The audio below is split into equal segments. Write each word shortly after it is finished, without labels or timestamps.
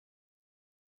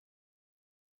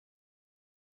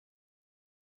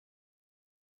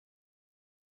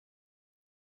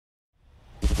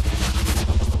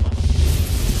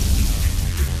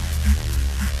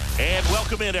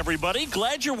Welcome in, everybody.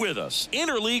 Glad you're with us.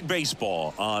 Interleague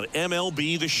Baseball on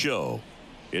MLB The Show.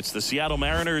 It's the Seattle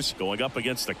Mariners going up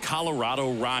against the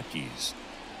Colorado Rockies.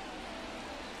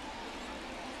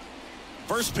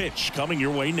 First pitch coming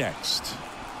your way next.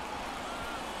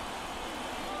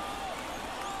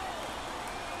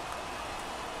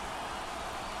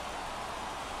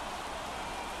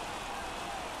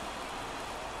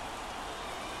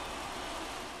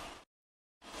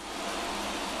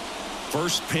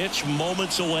 First pitch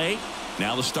moments away.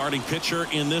 Now the starting pitcher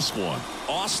in this one,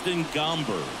 Austin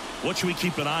Gomber. What should we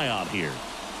keep an eye on here?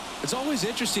 It's always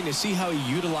interesting to see how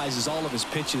he utilizes all of his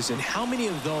pitches and how many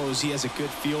of those he has a good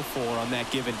feel for on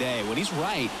that given day. When he's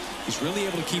right, he's really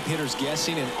able to keep hitters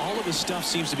guessing, and all of his stuff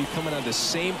seems to be coming out of the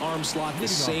same arm slot, the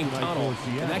same tunnel,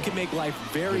 and that can make life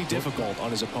very difficult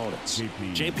on his opponents.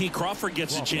 J.P. Crawford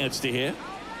gets a chance to hit.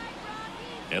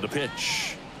 And a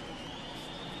pitch.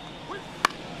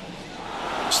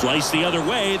 Slice the other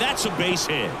way. That's a base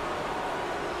hit.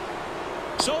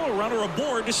 So a runner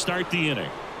aboard to start the inning.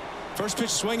 First pitch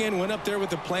swinging, went up there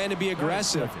with a plan to be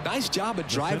aggressive. Nice job of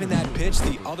driving that pitch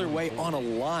the other way on a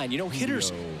line. You know,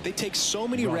 hitters, they take so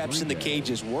many reps in the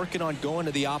cages working on going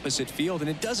to the opposite field, and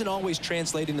it doesn't always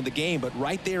translate into the game, but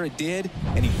right there it did,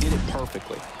 and he did it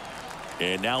perfectly.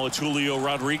 And now it's Julio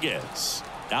Rodriguez.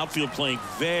 Outfield playing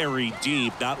very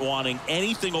deep, not wanting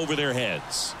anything over their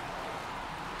heads.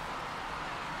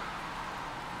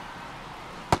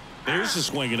 There's a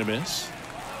swing and a miss.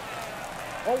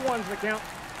 0-1's the count.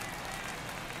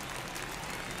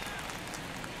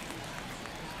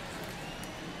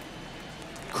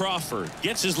 Crawford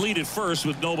gets his lead at first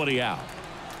with nobody out.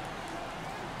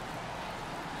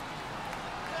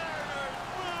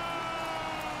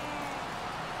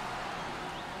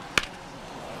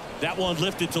 That one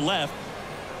lifted to left.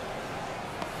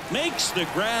 Makes the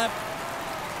grab.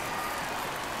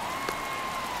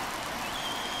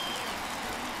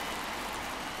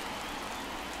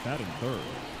 Batting third.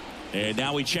 And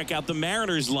now we check out the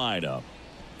Mariners lineup.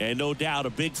 And no doubt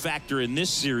a big factor in this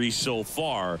series so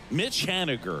far, Mitch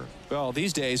Haniger. Well,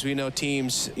 these days we know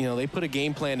teams, you know, they put a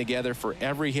game plan together for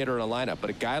every hitter in a lineup.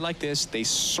 But a guy like this, they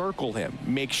circle him,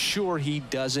 make sure he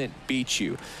doesn't beat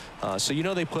you. So, you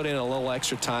know, they put in a little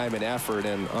extra time and effort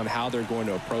on how they're going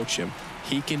to approach him.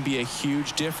 He can be a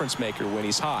huge difference maker when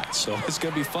he's hot. So it's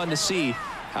going to be fun to see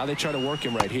how they try to work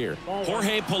him right here.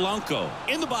 Jorge Polanco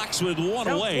in the box with one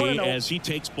away as he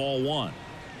takes ball one.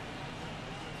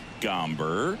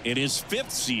 Gomber, in his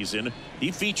fifth season, he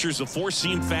features a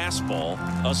four-seam fastball,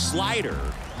 a slider,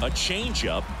 a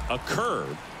changeup, a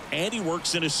curve, and he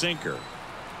works in a sinker.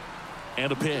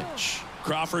 And a pitch.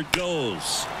 Crawford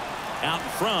goes out in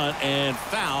front and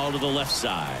foul to the left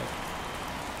side.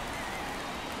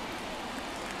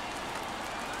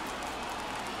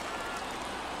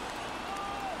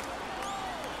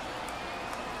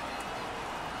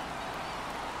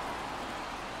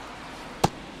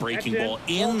 Breaking ball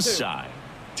inside.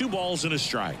 2 balls and a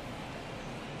strike.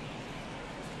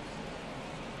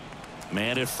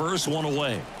 Man at first, one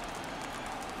away.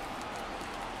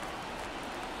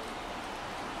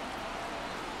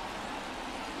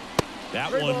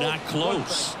 That one not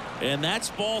close. And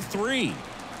that's ball 3.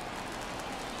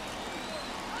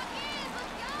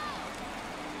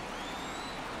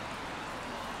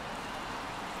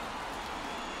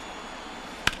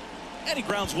 And he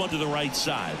grounds one to the right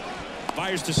side.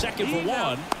 Fires to second for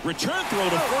one. Return throw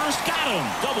to first. Got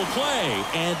him. Double play.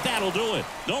 And that'll do it.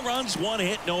 No runs, 1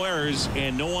 hit, no errors,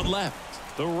 and no one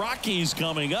left. The Rockies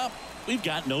coming up. We've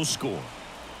got no score.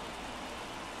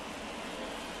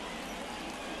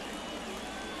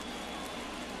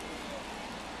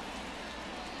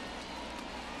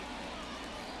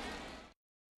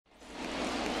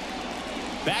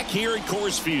 Back here at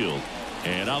Coors Field.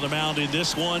 And on the mound in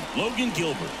this one, Logan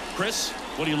Gilbert. Chris,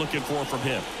 what are you looking for from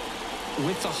him?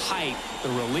 With the height, the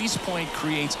release point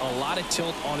creates a lot of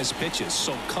tilt on his pitches.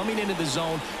 So coming into the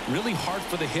zone, really hard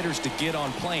for the hitters to get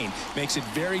on plane. Makes it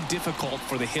very difficult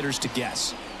for the hitters to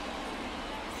guess.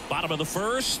 Bottom of the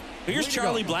first. Here's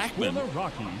Charlie Blackmon. For the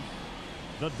Rockies,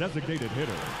 the designated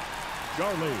hitter,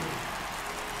 Charlie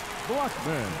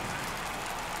Blackmon.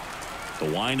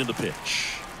 The wind of the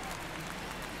pitch.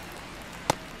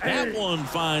 That one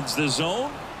finds the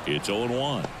zone. It's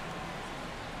 0-1.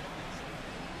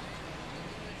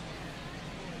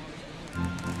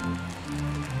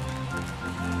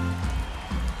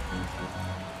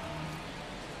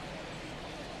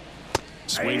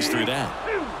 Swings through that.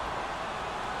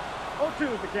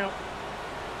 0-2 is the count.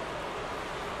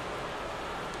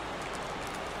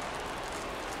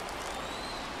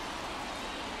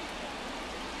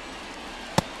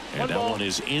 And that one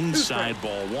is inside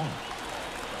ball 1.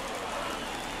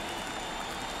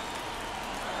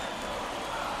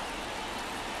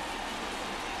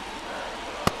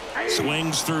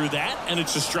 Swings through that, and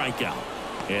it's a strikeout.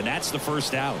 And that's the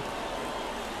first out.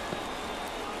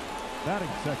 Batting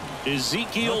second,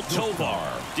 Ezekiel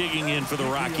Tovar digging in for the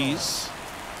Rockies.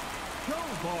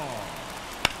 Tovar.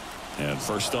 And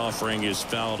first offering is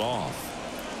fouled off.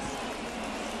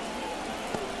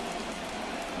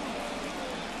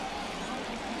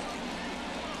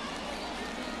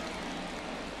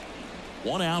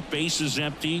 One out, bases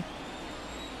empty.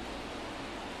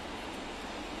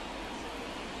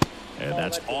 And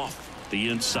that's off the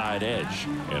inside edge.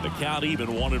 And the count even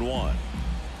 1-1.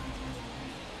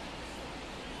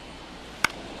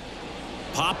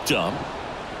 Popped up.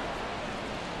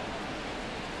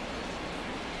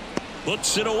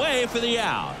 Puts it away for the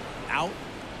out. Out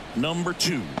number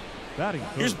 2. Batting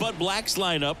Here's third, Bud Black's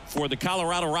lineup for the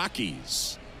Colorado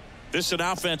Rockies. This is an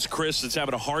offense, Chris, that's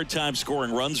having a hard time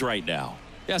scoring runs right now.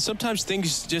 Yeah, sometimes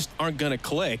things just aren't going to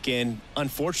click, and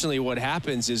unfortunately what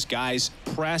happens is guys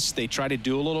press, they try to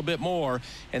do a little bit more,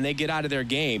 and they get out of their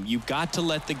game. You've got to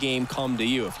let the game come to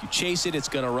you. If you chase it, it's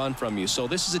going to run from you. So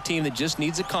this is a team that just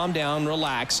needs to calm down,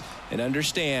 relax, and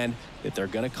understand that they're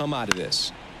going to come out of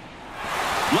this.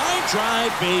 Line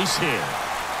drive, base hit.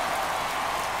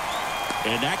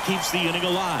 And that keeps the inning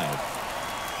alive.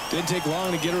 Didn't take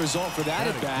long to get a result for that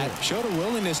at bat. Showed a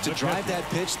willingness to drive that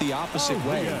pitch the opposite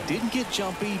way. Didn't get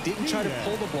jumpy, didn't try to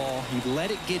pull the ball. He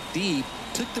let it get deep,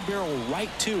 took the barrel right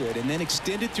to it, and then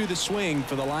extended through the swing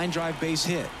for the line drive base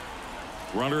hit.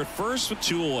 Runner at first with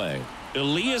 2 away.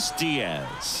 Elias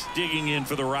Diaz digging in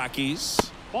for the Rockies.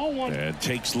 Ball 1. And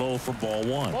takes low for ball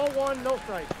 1. Ball 1, no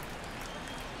strike.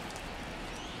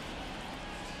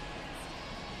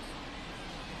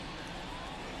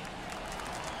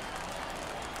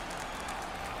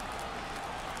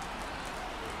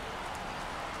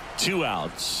 Two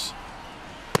outs.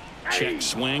 Check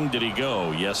swing. Did he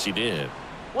go? Yes, he did.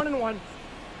 1-1.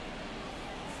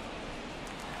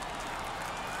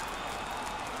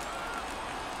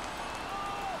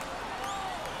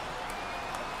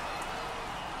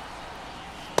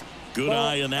 Good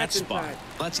eye in that That's spot. inside.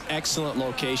 That's excellent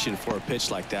location for a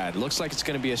pitch like that. It looks like it's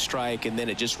going to be a strike, and then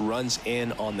it just runs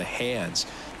in on the hands.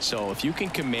 So if you can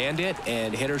command it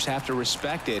and hitters have to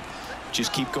respect it,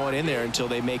 just keep going in there until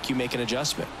they make you make an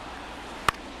adjustment.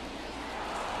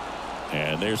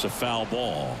 And there's a foul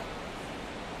ball.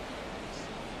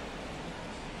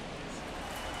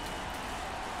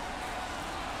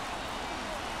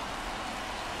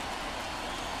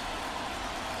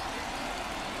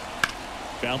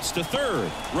 Bounce to third.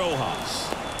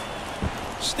 Rojas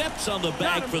steps on the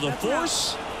bag for the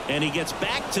force, and he gets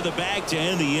back to the bag to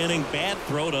end the inning. Bad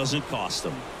throw doesn't cost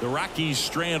them. The Rockies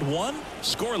strand 1,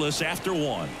 scoreless after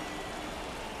 1.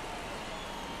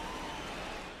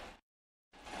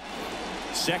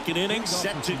 Second inning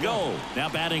set to go. Now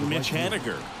batting Mitch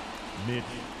Haniger. Mitch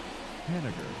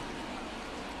Haniger.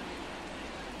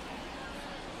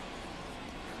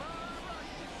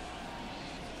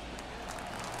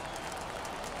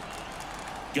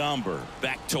 Gomber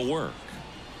back to work.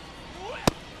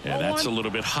 And that's a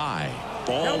little bit high.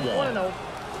 Ball 1. 1-0.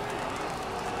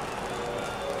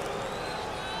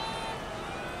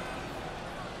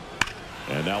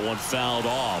 And that one fouled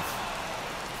off.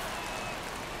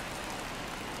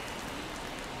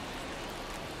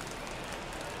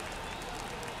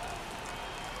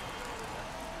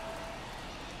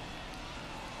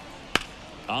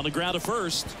 On the ground to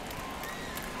first.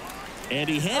 And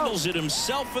he handles it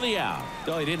himself for the out.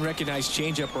 No, he didn't recognize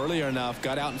changeup earlier enough.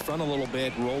 Got out in front a little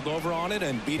bit, rolled over on it,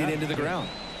 and beat it into the ground.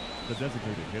 The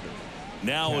designated hitter.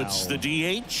 Now it's the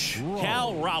DH,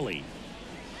 Cal Raleigh.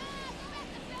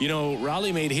 You know,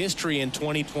 Raleigh made history in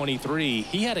 2023.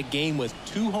 He had a game with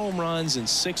 2 home runs and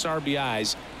 6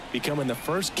 RBIs, becoming the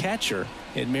first catcher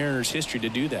in Mariners history to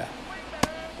do that.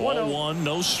 Ball 1,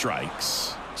 no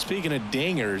strikes. Speaking of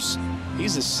dingers,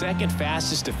 he's the second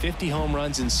fastest to 50 home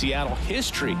runs in Seattle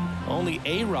history. Only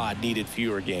A-Rod needed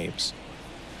fewer games.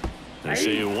 They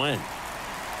say you win.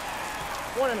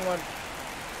 1-1.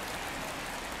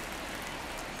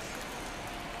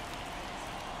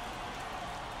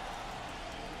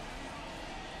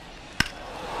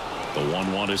 The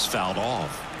 1-1 is fouled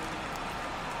off.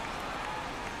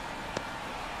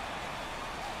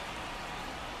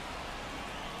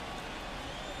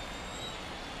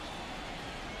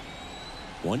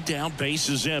 One down, base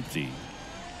is empty.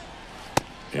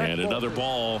 And another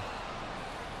ball.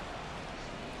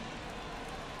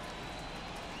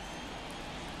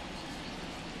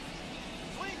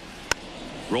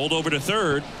 Rolled over to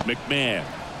third. McMahon.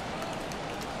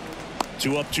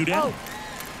 2 up, 2 down.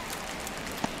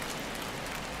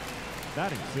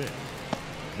 Batting 6,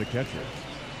 the catcher,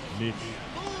 Mitch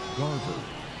Garver.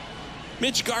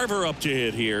 Mitch Garver up to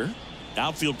hit here.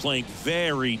 Outfield playing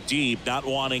very deep, not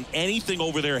wanting anything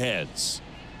over their heads.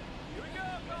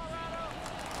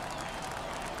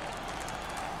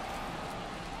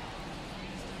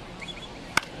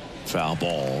 Foul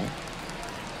ball.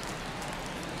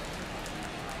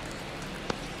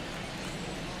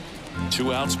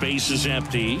 Two outs, base is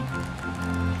empty.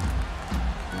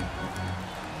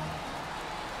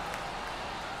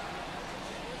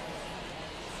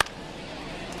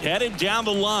 Headed down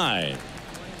the line.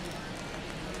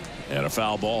 And a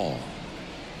foul ball.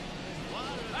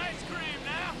 Ice cream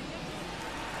now.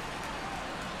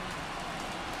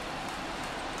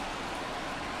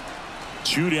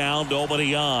 Two down,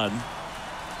 nobody on.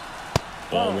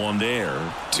 Ball one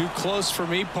there. Too close for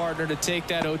me, partner, to take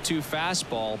that 0-2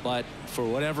 fastball, but for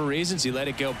whatever reasons he let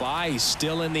it go by. He's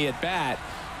still in the at bat.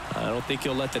 I don't think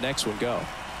he'll let the next one go.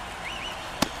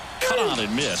 Cut on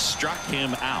and miss, struck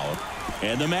him out,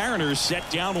 and the Mariners set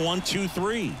down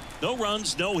 1-2-3. No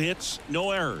runs, no hits,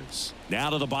 no errors.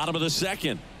 Now to the bottom of the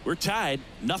second. We're tied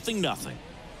 0-0.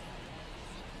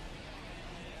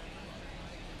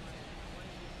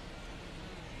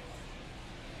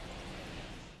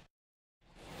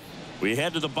 We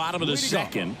head to the bottom of the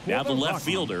second. Now the left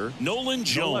fielder, Nolan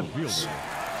Jones.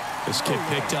 This kid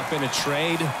picked up in a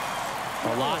trade.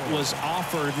 A lot was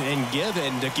offered and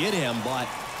given to get him, but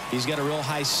he's got a real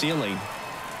high ceiling.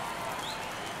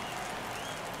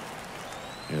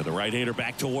 And the right-hander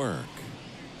back to work.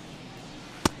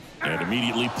 And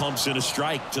immediately pumps in a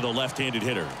strike to the left-handed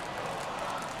hitter.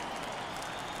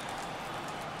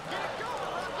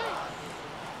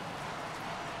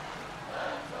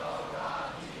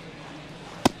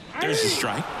 There's a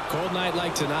strike. Cold night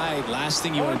like tonight, last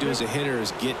thing you want to do as a hitter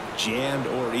is get jammed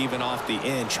or even off the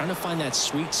end. Trying to find that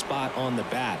sweet spot on the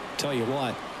bat. Tell you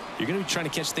what, you're going to be trying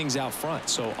to catch things out front,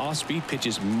 so off-speed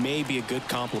pitches may be a good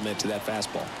complement to that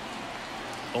fastball.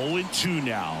 0-2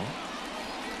 now.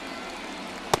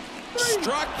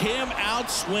 Struck him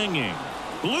out swinging.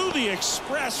 Blew the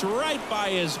express right by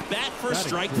his bat for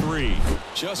strike three.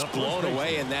 Just blown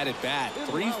away in that at bat.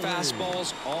 3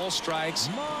 fastballs, all strikes.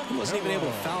 He wasn't even able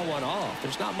to foul one off.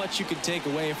 There's not much you can take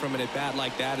away from an at bat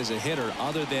like that as a hitter,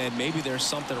 other than maybe there's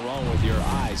something wrong with your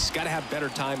eyes. Got to have better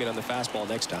timing on the fastball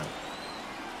next time.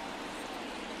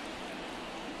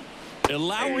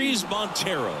 Lowry's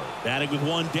Montero, batting with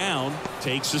one down,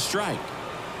 takes a strike.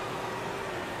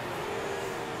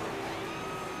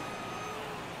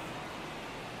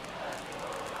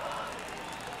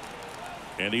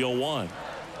 And the 0-1.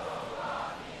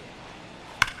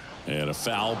 And a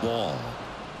foul ball.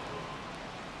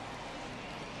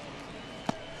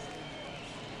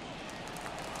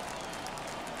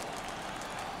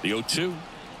 The 0-2.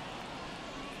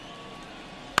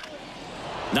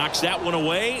 Knocks that one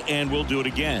away, and we'll do it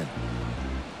again.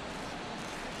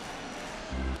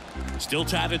 Still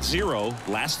tied at 0,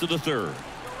 last of the third.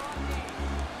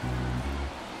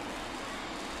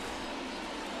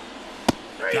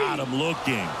 Got him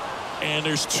looking, and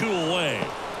there's 2 away.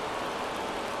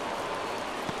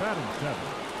 Batting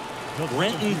 7.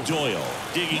 Brenton Doyle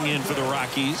digging in for the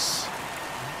Rockies.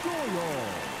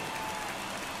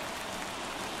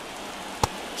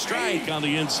 Strike on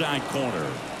the inside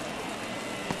corner.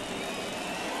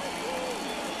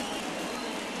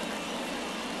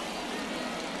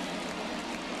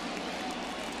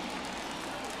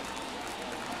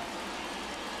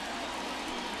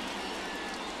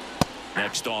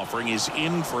 Next offering is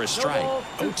in for a strike.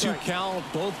 0-2 count,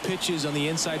 both pitches on the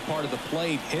inside part of the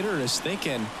plate. Hitter is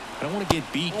thinking, I don't want to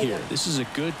get beat here. This is a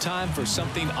good time for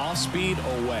something off speed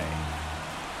away.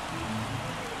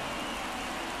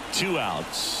 2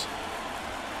 outs.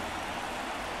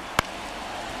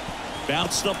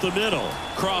 Bounced up the middle.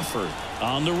 Crawford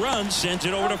on the run, sent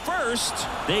it over to first.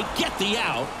 They get the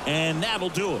out, and that'll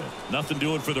do it. Nothing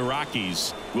doing for the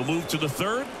Rockies. We'll move to the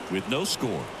third with no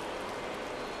score.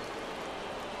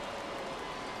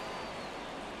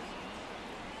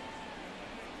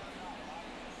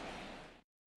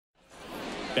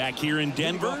 Back here in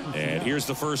Denver, and here's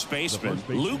the first baseman,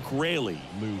 Luke Raley.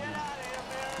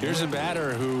 Here's a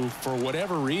batter who, for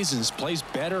whatever reasons, plays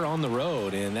better on the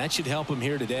road, and that should help him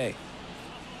here today.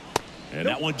 And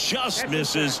that one just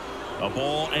misses. A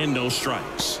ball and no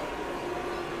strikes.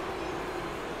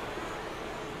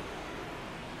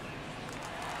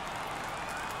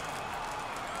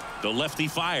 The lefty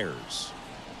fires.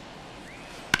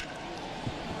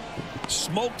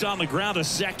 Smoked on the ground to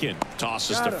second.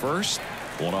 Tosses to first.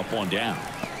 1 up, 1 down.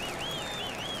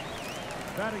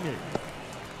 Batting 8.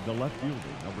 The left fielder,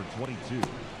 number 22,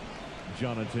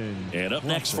 Jonathan. And up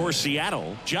next for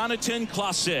Seattle, Jonathan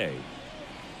Clase.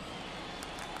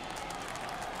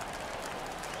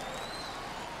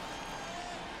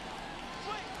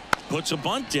 puts a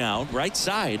bunt down right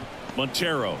side.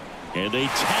 Montero, and they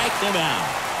tag them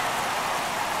out.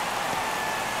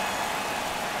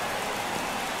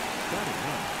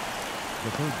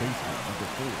 The third baseman, number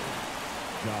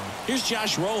 4, Here's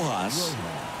Josh Rojas.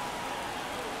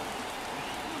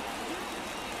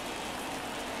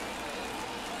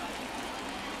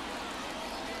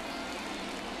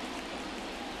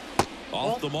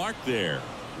 Off the mark there.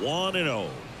 1-0.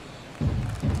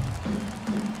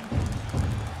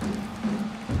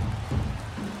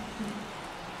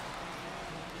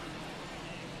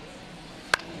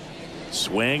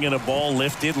 Swing and a ball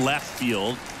lifted left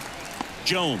field.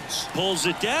 Jones pulls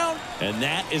it down, and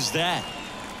that is that.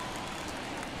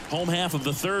 Home half of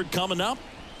the third coming up.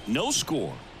 No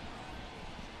score.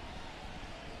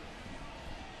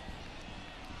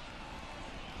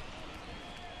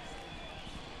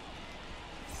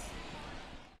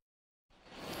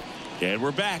 And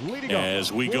we're back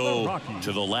as we go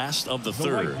to the last of the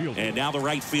third. And now the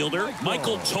right fielder,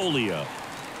 Michael Toglia.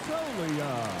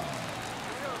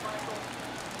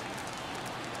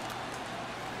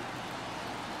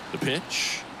 The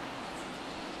pitch.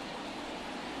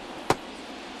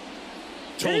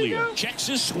 Toglia checks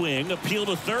his swing, appeal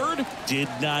to third, did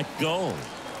not go.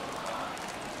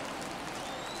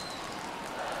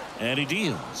 And he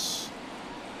deals.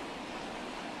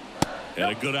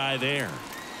 And a good eye there.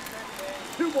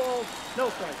 2 balls, no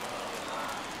strikes.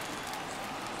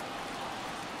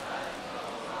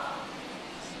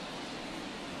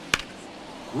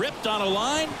 Ripped on a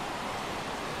line.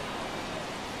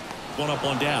 1 up,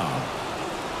 1 down.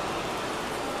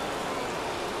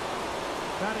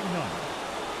 Batting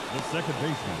 9th, the second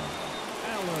baseman,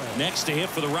 Alan. Next to hit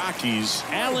for the Rockies,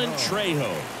 Alan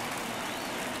Trejo.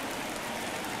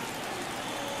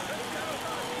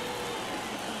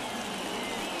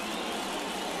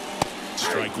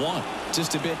 Strike 1.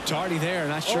 Just a bit tardy there.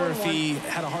 Not sure if he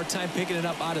had a hard time picking it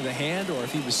up out of the hand or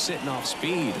if he was sitting off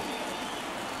speed.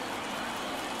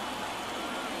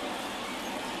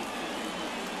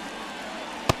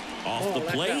 Off the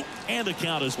plate, and the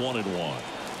count is 1-1.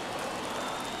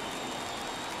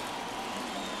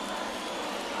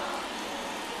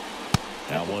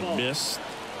 That one missed.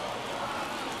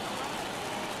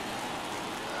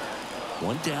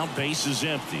 1 down, base is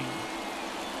empty.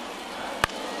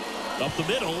 Up the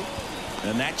middle,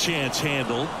 and that chance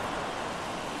handled.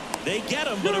 They get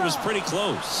him, but it was pretty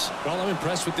close. Well, I'm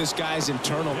impressed with this guy's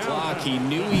internal clock. He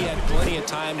knew he had plenty of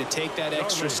time to take that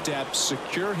extra step,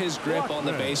 secure his grip on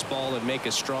the baseball, and make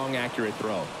a strong, accurate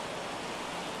throw.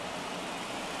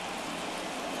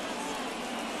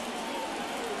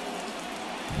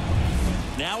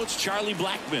 Now it's Charlie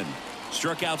Blackmon.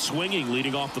 Struck out swinging,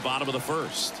 leading off the bottom of the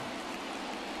first.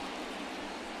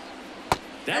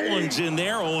 That one's in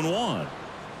there, 0-1.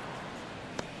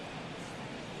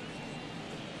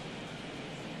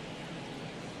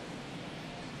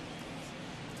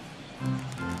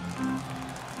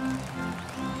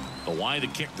 The wide to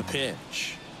kick the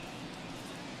pitch.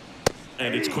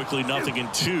 And it's quickly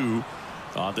 0-2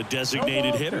 on the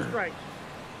designated hitter.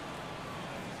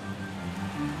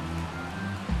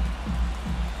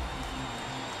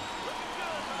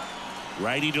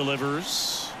 Righty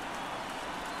delivers.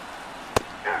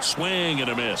 Swing and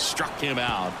a miss. Struck him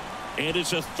out. And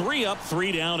it's a 3-up,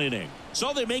 3-down inning.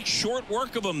 So they make short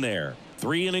work of him there.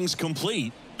 3 innings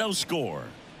complete. No score.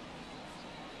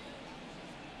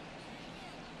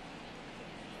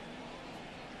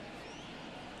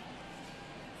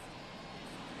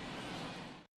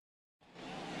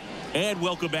 And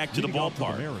welcome back to the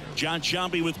ballpark. John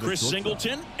Sciambi with Chris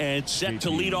Singleton, and set to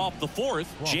lead off the fourth,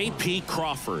 J.P.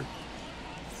 Crawford.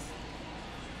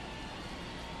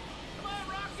 Come on,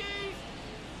 Rockies!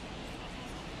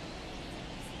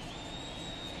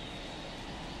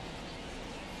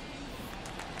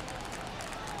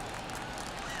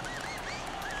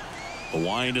 The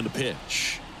wind and the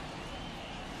pitch.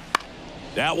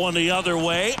 That one the other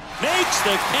way. Makes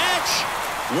the catch.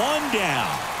 1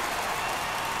 down.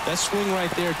 That swing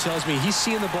right there tells me he's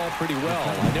seeing the ball pretty well.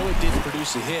 I know it didn't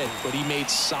produce a hit, but he made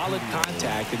solid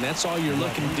contact, and that's all you're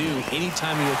looking to do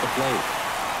anytime you're at the plate.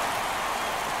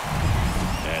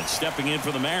 And stepping in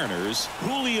for the Mariners,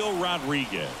 Julio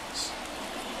Rodriguez.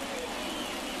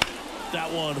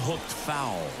 That one hooked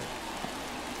foul.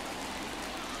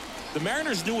 The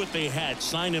Mariners knew what they had.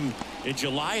 Signed him in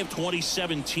July of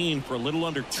 2017 for a little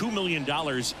under $2 million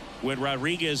when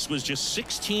Rodriguez was just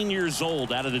 16 years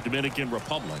old out of the Dominican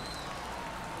Republic.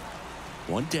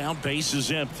 1 down, base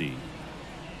is empty.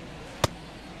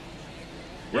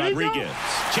 Rodriguez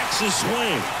checks his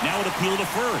swing. Now an appeal to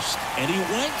first. And he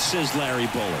went, says Larry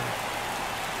Bullard.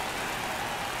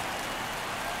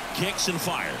 kicks and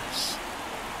fires.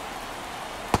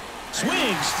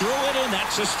 Swings through it, and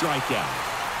that's a strikeout.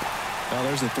 Well,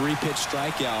 there's a 3-pitch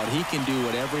strikeout. He can do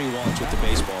whatever he wants with the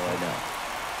baseball right now.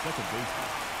 Second baseman,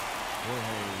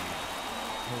 Jorge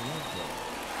Polanco.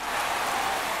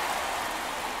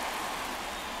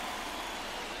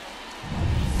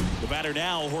 The batter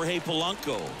now, Jorge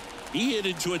Polanco. He hit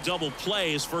into a double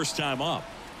play his first time up.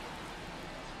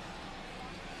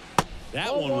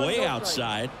 That one way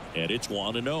outside, and it's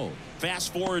 1-0.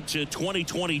 Fast forward to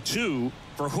 2022.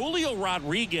 For Julio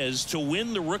Rodriguez to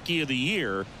win the Rookie of the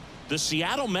Year, the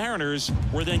Seattle Mariners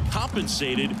were then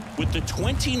compensated with the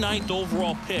 29th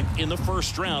overall pick in the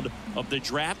first round of the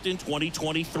draft in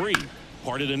 2023.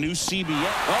 Part of the new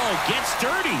CBS. Oh, gets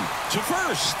dirty to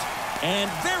first.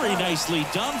 And very nicely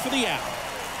done for the out.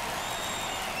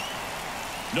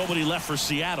 Nobody left for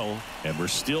Seattle, and we're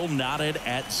still knotted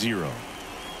at 0.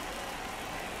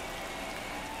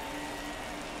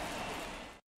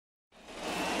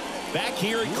 Back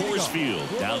here at Coors Field,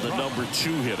 now the number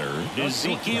 2 hitter,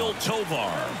 Ezequiel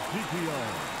Tovar.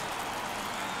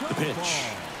 The pitch.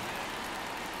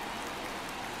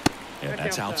 And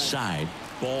that's outside,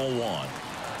 ball 1.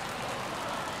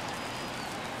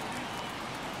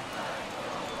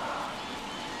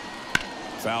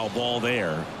 Foul ball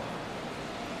there.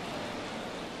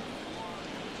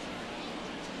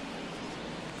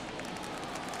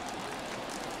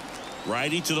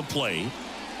 Righty to the plate.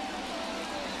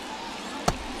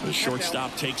 The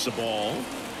shortstop takes the ball.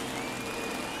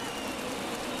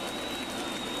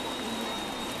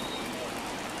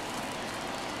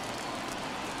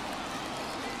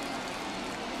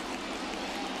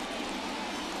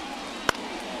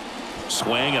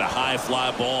 Swing at a high fly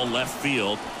ball left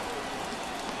field.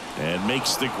 And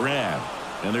makes the grab.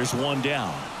 And there's one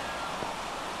down.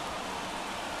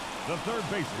 The third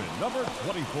baseman, number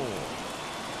 24.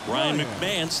 Ryan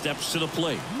McMahon steps to the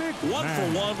plate. 1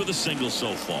 for 1 with a single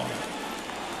so far.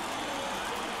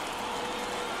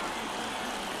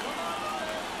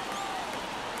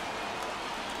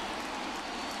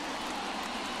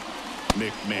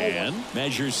 McMahon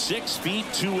measures 6 feet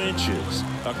 2 inches,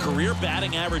 a career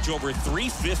batting average over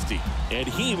 .350, and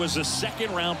he was a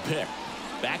second-round pick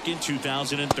back in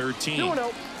 2013.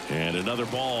 And another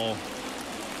ball.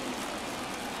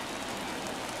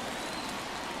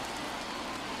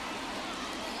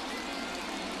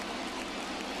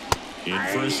 In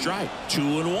for a strike.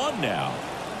 2-1 now.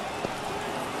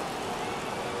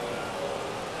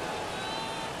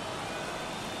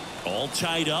 All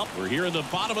tied up. We're here in the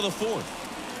bottom of the 4th.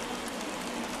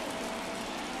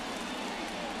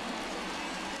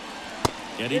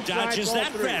 And he dodges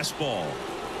that fastball.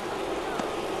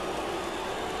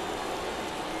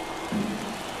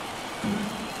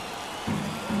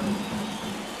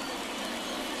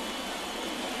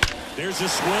 There's a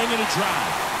swing and a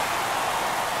drive.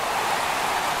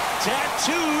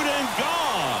 Tattooed and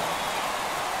gone.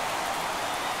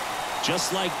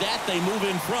 Just like that, they move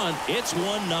in front. It's 1-0.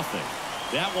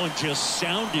 That one just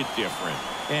sounded different.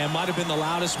 And might have been the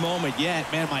loudest moment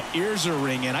yet. Man, my ears are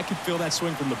ringing. I could feel that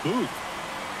swing from the booth.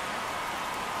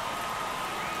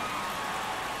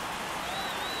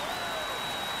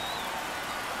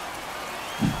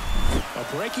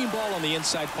 A breaking ball on the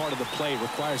inside part of the plate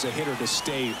requires a hitter to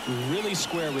stay really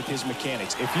square with his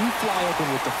mechanics. If you fly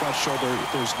open with the front shoulder,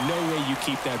 there's no way you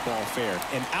keep that ball fair.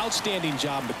 An outstanding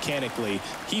job mechanically.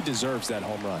 He deserves that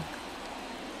home run.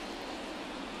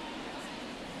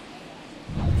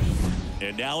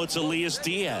 And now it's Elias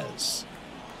Diaz.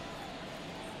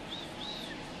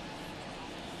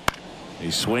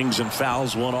 He swings and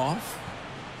fouls one off.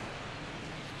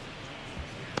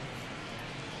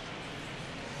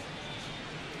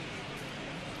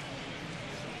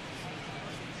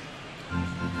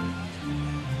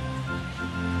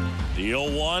 The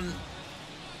 0-1.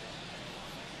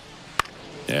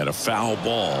 And a foul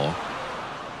ball.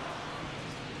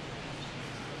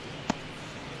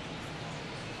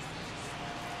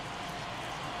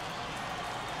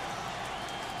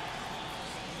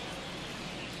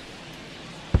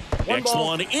 Next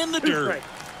one in the dirt.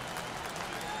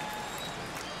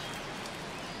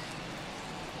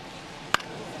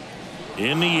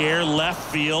 In the air,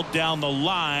 left field, down the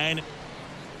line.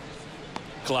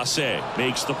 Clase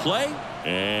makes the play,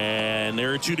 and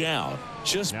there are 2 down.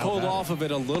 Just pulled off of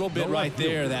it a little bit right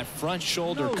there. That front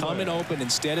shoulder coming open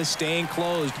instead of staying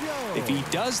closed. If he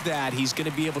does that, he's going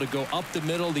to be able to go up the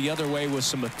middle the other way with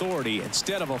some authority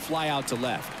instead of a fly out to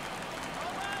left.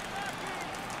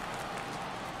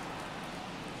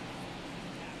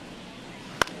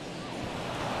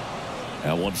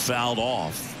 That one fouled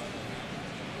off.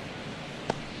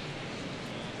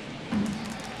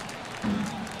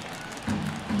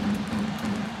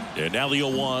 And now the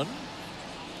 0-1.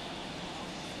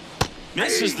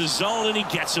 Misses the zone, and he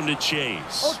gets him to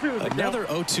chase. Another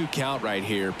 0-2 count right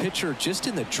here. Pitcher just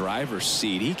in the driver's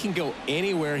seat. He can go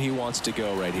anywhere he wants to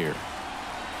go right here.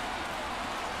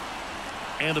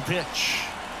 And a pitch.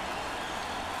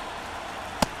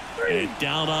 And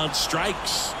down on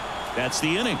strikes. That's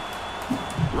the inning.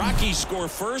 Rockies score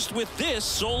first with this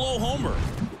solo homer.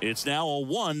 It's now a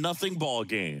 1-0 ball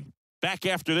game. Back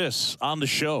after this on the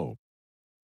show.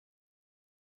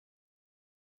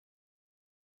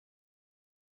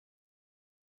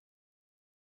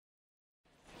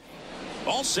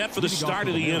 All set for the start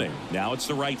of the inning. Now it's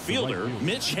the right fielder,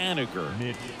 Mitch Haniger.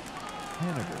 Mitch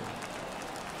Haniger.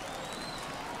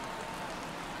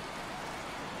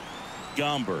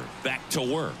 Gomber back to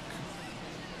work.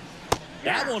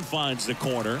 That one finds the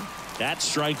corner. That's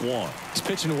strike one. He's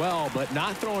pitching well, but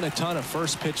not throwing a ton of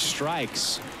first pitch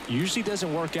strikes. Usually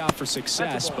doesn't work out for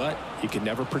success, but you can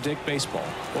never predict baseball.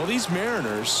 Well, these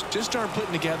Mariners just aren't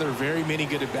putting together very many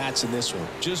good at-bats in this one.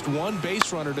 Just one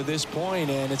base runner to this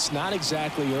point, and it's not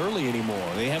exactly early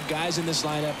anymore. They have guys in this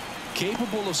lineup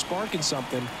capable of sparking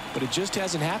something, but it just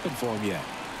hasn't happened for them yet.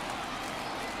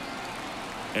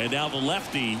 And now the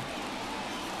lefty.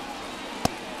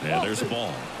 And there's a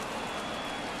ball.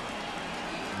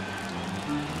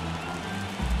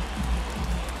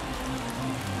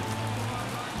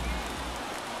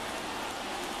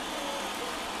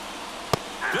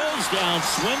 Goes down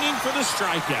swinging for the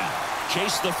strikeout.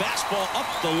 Chase the fastball up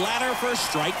the ladder for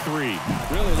strike three.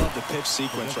 Really love the pitch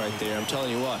sequence right there. I'm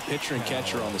telling you what, pitcher and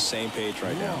catcher are on the same page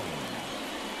right now.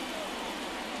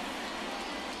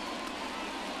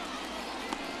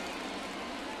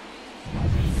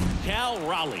 Cal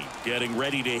Raleigh getting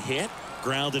ready to hit.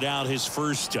 Grounded out his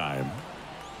first time.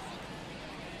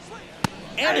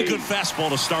 And a good fastball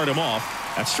to start him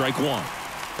off. That's strike one.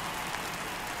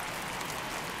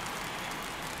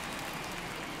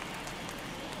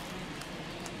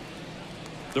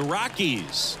 The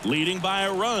Rockies leading by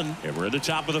a run, and we're at the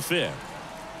top of the fifth.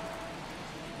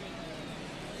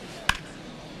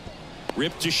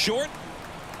 Ripped to short.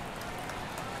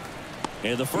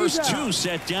 And the first two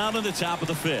set down in the top of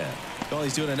the fifth. Well,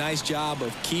 he's doing a nice job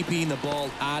of keeping the ball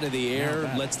out of the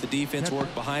air. Lets the defense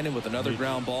work behind him with another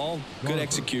ground ball. Good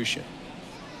execution.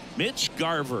 Mitch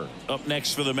Garver up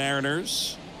next for the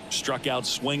Mariners. Struck out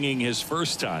swinging his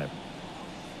first time.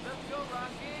 Let's go, Rockies.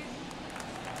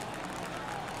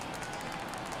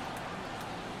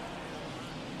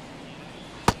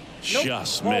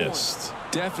 Just missed.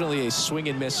 Definitely a swing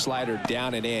and miss slider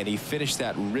down and in. He finished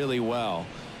that really well.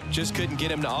 Just couldn't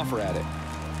get him to offer at it.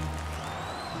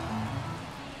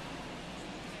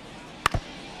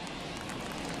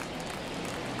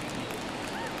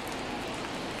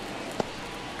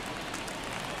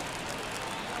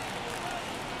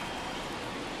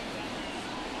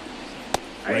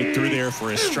 Right through there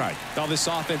for a strike. Now this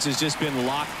offense has just been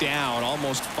locked down.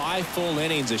 Almost 5 full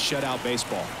innings of shutout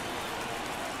baseball.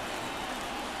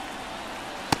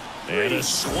 And a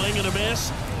swing and a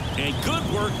miss. And good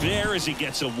work there as he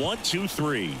gets a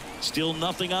 1-2-3. Still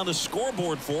nothing on the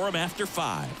scoreboard for him after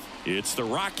 5. It's the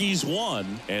Rockies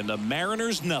 1 and the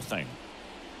Mariners nothing.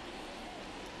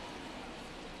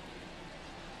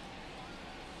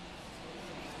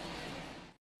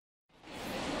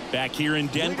 Back here in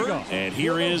Denver, and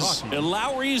here is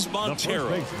Eleuris Montero.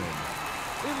 The first baseman,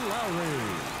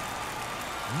 Eleuris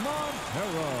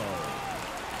Montero.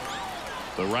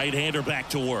 The right-hander back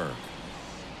to work.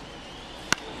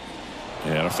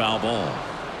 And a foul ball.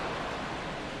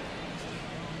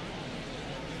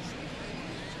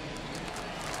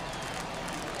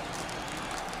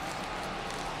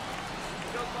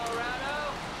 Go,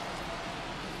 Colorado.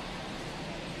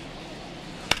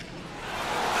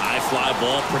 High fly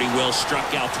ball, pretty well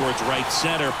struck out towards right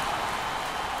center.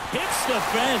 Hits the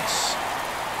fence.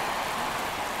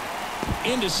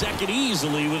 Into second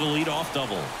easily with a leadoff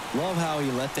double. Love how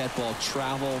he let that ball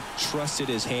travel, trusted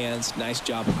his hands. Nice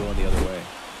job of going the other way.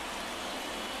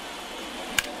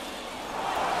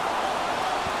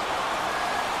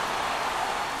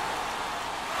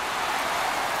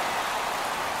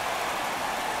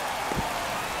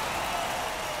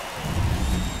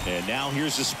 And now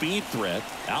here's a speed threat.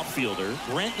 Outfielder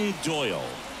Brenton Doyle.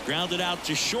 Grounded out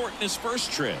to short in his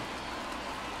first trip.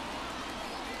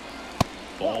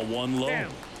 Ball one low. Damn.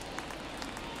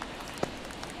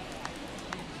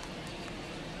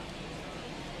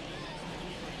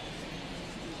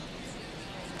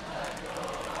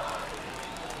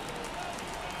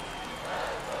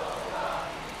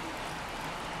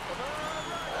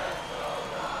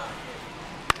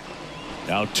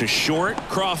 Out to short,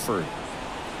 Crawford.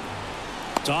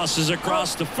 Tosses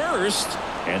across to first,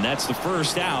 and that's the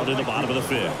first out in the bottom of the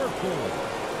fifth.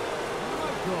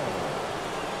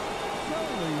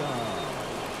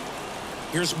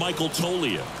 Here's Michael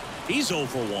Toglia. He's 0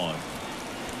 for 1.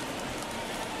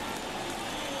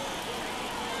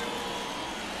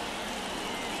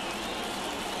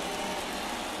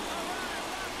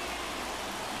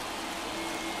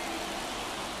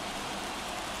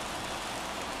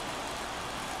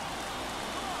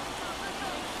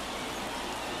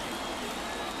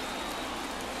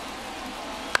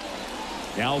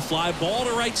 Now fly ball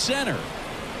to right center.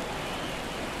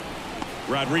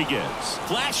 Rodriguez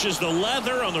flashes the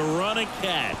leather on the run and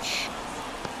catch.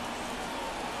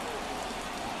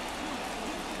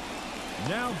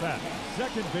 Now back,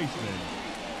 second baseman,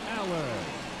 Alan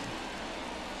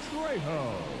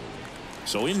Trejo.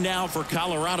 So in now for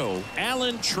Colorado,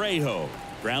 Alan Trejo.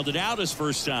 Grounded out his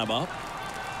first time up.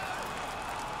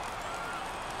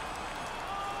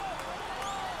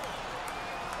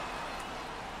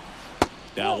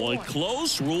 That one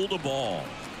close, ruled a ball.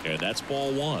 And that's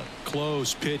ball 1.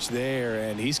 Close pitch there,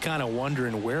 and he's kind of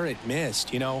wondering where it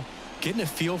missed. You know, getting a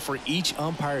feel for each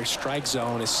umpire's strike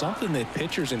zone is something that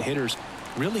pitchers and hitters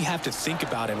really have to think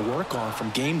about and work on from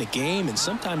game to game, and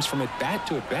sometimes from at bat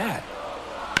to at bat.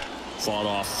 Fought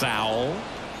off foul.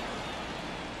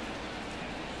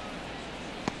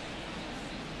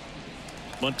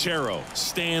 Montero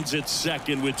stands at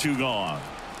second with 2 gone.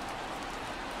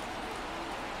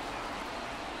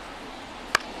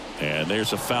 And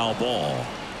there's a foul ball.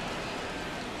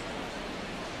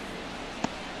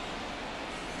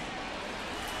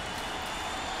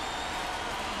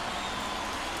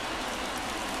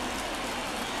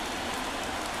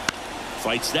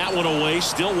 Fights that one away,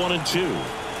 still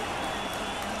 1-2.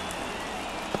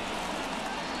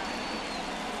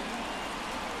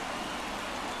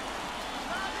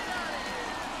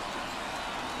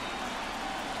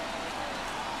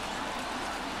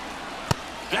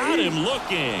 Got him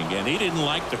looking, and he didn't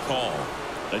like the call.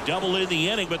 A double in the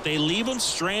inning, but they leave him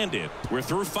stranded. We're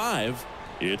through 5.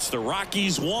 It's the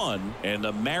Rockies 1 and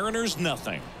the Mariners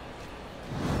nothing.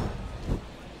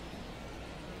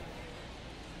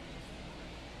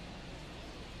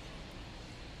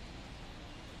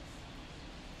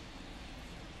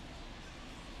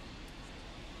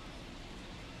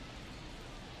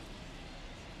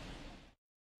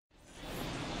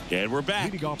 And we're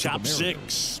back. Top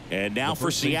 6. And now for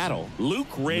Seattle, Luke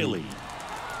Raley.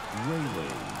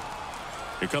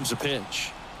 Here comes a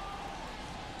pitch.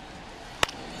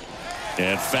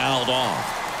 And fouled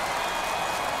off.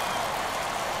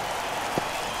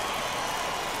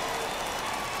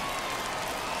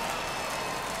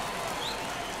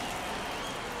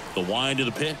 The wind of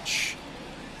the pitch.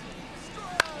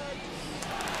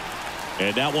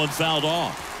 And that one fouled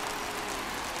off.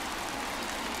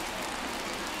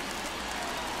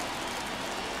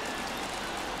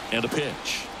 And a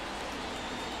pitch.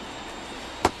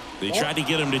 They tried to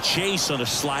get him to chase on a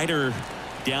slider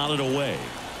down and away.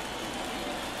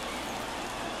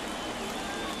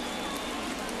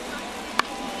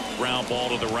 Ground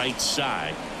ball to the right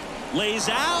side. Lays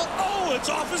out. Oh, it's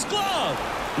off his glove.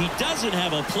 He doesn't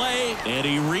have a play, and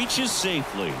he reaches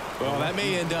safely. Well, that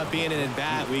may end up being an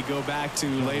at-bat we go back to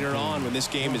later on when this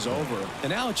game is over.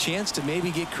 And now a chance to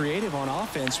maybe get creative on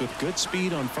offense with good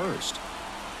speed on first.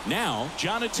 Now,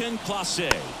 Jonathan Clase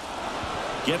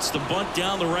gets the bunt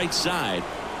down the right side.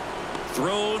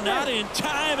 Throw not in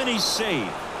time, and he's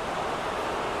safe.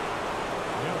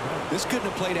 This couldn't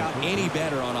have played out any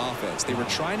better on offense. They were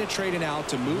trying to trade an out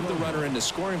to move the runner into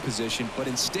scoring position, but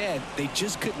instead, they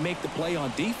just couldn't make the play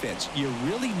on defense. You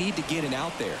really need to get an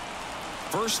out there.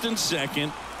 First and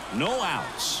second, no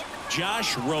outs.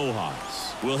 Josh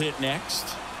Rojas will hit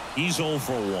next. He's 0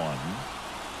 for 1.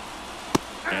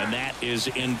 And that is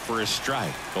in for a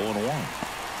strike. 0-1.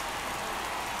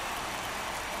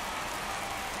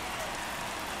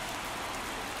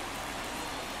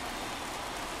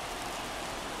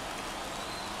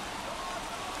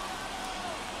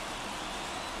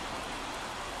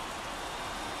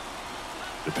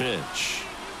 The pitch.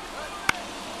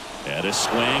 And a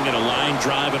swing and a line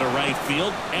drive into right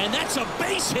field. And that's a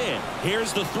base hit.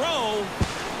 Here's the throw.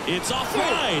 It's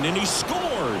offline, and he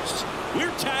scores.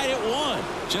 We're tied at 1.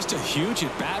 Just a huge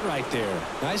at bat right there.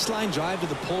 Nice line drive to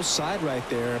the pull side right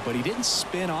there, but he didn't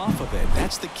spin off of it.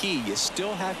 That's the key. You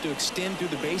still have to extend through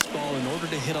the baseball in order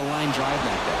to hit a line drive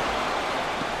like that.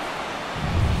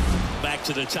 Back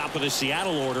to the top of the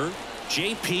Seattle order.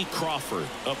 J.P. Crawford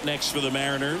up next for the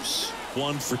Mariners.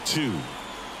 1 for 2.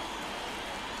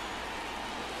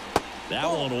 That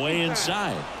one way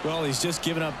inside. Well, he's just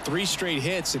given up 3 straight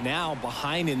hits, and now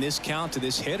behind in this count to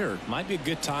this hitter. Might be a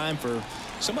good time for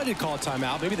somebody to call a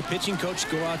timeout. Maybe the pitching coach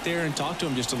go out there and talk to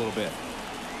him just a little bit.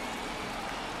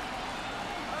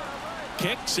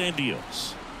 Kicks and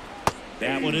deals.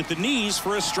 That one at the knees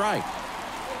for a strike.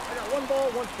 I got 1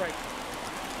 ball, 1 strike.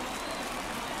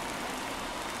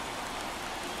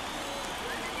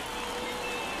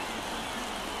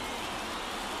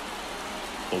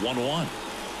 The 1-1.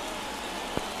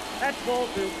 That's ball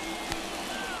 2.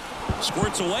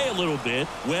 Squirts away a little bit.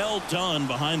 Well done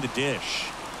behind the dish.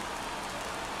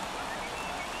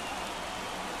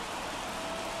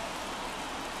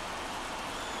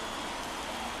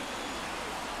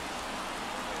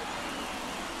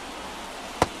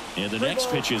 And the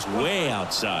next pitch is way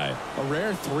outside. A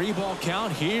rare 3-ball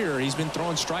count here. He's been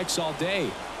throwing strikes all day.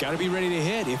 Got to be ready to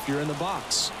hit if you're in the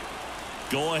box.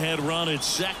 Go ahead run at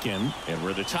second, and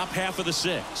we're the top half of the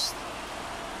 6th.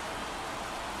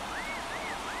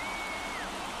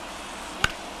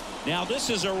 Now this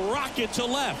is a rocket to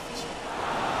left.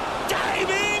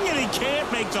 Diving, and he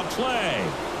can't make the play.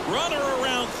 Runner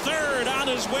around third on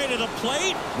his way to the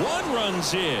plate. 1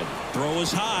 runs in. Throw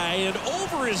is high and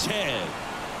over his head.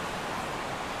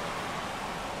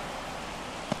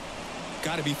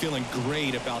 Got to be feeling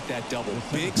great about that double.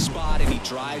 Big spot, and he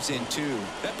drives in 2.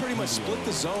 That pretty much split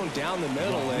the zone down the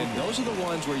middle, and those are the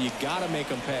ones where you got to make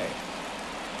them pay.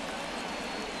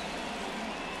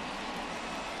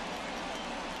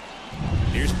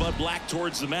 Here's Bud Black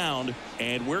towards the mound,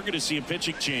 and we're going to see a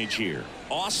pitching change here.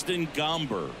 Austin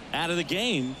Gomber out of the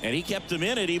game, and he kept him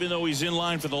in it even though he's in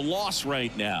line for the loss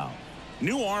right now.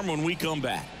 New arm when we come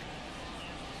back.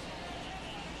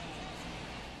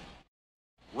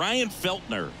 Ryan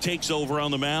Feltner takes over on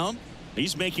the mound.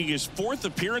 He's making his 4th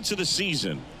appearance of the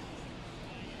season.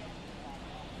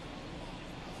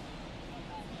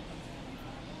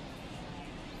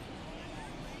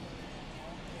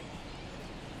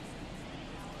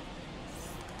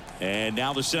 And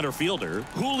now the center fielder,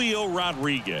 Julio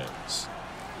Rodriguez.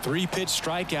 3-pitch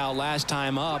strikeout last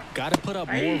time up. Got to put up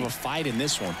more of a fight in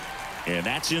this one. And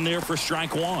that's in there for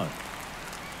strike 1.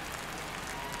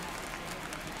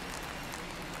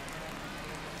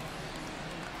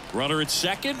 Runner at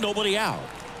second, nobody out.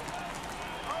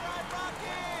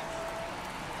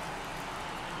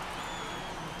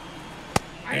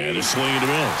 And a swing and a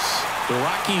miss. The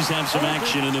Rockies have some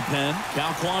action in the pen.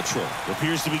 Cal Quantrill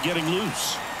appears to be getting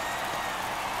loose.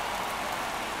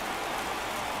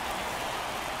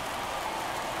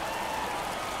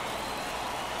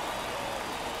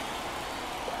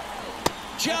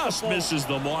 Just misses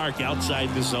the mark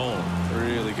outside the zone.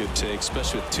 Really good take,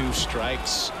 especially with 2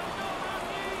 strikes.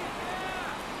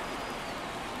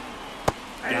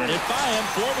 Got it by him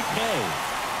for the K.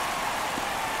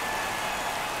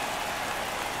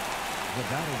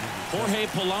 Jorge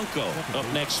Polanco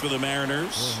up next for the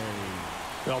Mariners.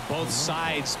 Well, both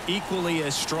sides equally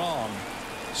as strong,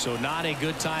 so not a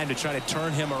good time to try to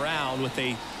turn him around with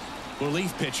a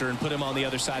relief pitcher and put him on the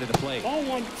other side of the plate. Ball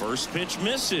 1. First pitch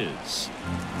misses.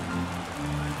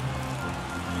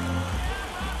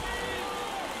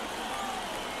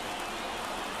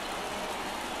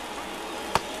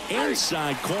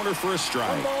 Inside corner for a 1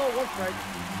 strike. ball, 1 strike.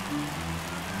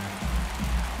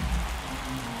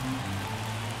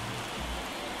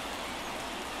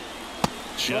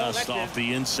 Just off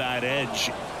the inside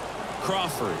edge.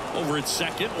 Crawford over at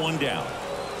second, 1 down.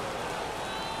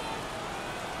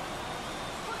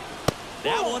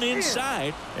 That one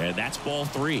inside, and that's ball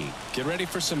 3. Get ready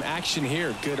for some action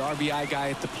here. Good RBI guy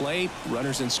at the plate.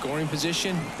 Runners in scoring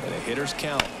position, and a hitter's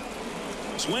count.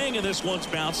 Swing, and this one's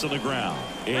bounced to the ground,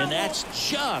 and that's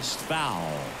just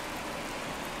foul.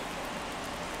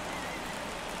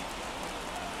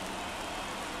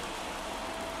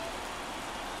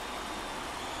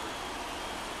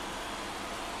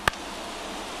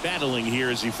 Battling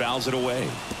here as he fouls it away.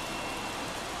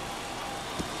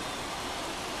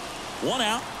 1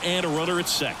 out and a runner at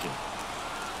second.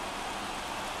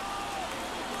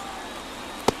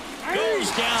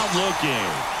 Goes down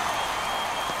looking.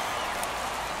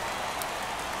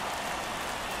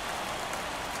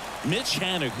 Mitch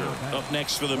Haniger up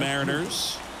next for the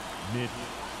Mariners. Mitch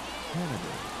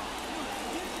Haniger.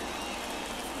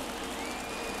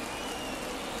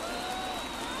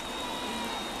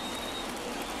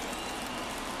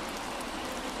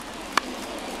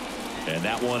 And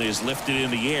that one is lifted in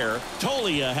the air.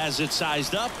 Tolia has it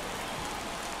sized up.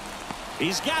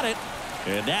 He's got it.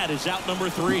 And that is out number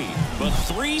 3. But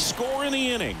 3 score in the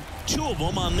inning. 2 of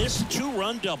them on this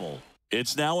 2-run double.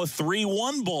 It's now a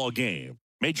 3-1 ball game.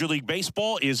 Major League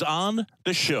Baseball is on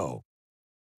the show.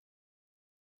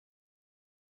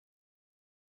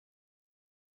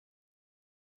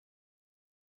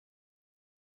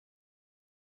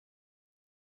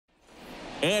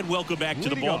 And welcome back to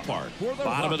the Leading off ballpark. for the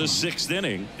Bottom of the Rockies, 6th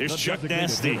inning is the Chuck designated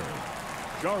Nasty. hitter,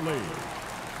 Charlie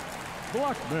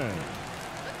Blackman.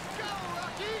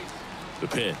 The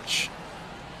pitch.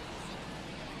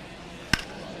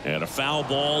 And a foul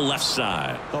ball left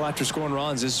side. Well, after scoring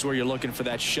runs, this is where you're looking for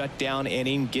that shutdown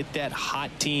inning. Get that hot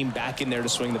team back in there to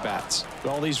swing the bats. But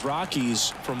all these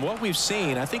Rockies, from what we've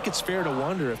seen, I think it's fair to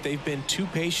wonder if they've been too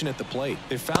patient at the plate.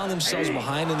 They've found themselves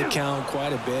behind in the count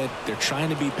quite a bit. They're trying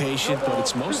to be patient, but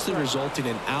it's mostly resulting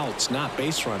in outs, not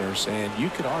base runners. And you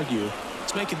could argue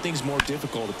it's making things more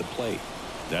difficult at the plate.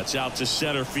 That's out to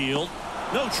center field.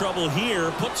 No trouble here.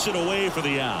 Puts it away for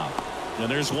the out. And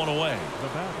there's one away. The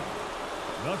batter,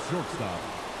 the shortstop,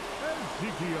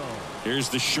 Ezekiel. Here's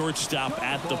the shortstop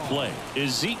at the plate,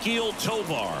 Ezekiel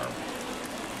Tovar.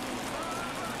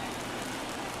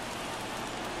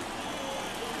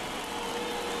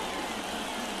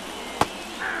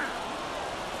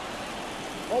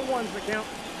 All ones the count.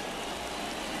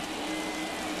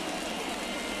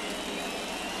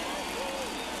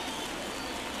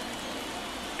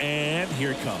 And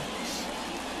here it comes.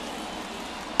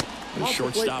 The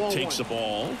shortstop takes the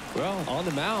ball. Well, on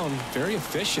the mound, very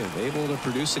efficient, able to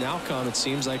produce an outcome, it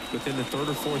seems like, within the 3rd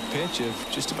or 4th pitch of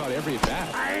just about every at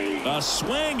bat. A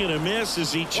swing and a miss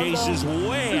as he chases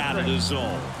way out of the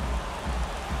zone.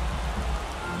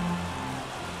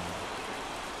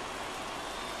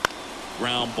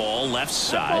 Ground ball left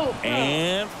side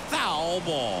and foul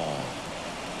ball.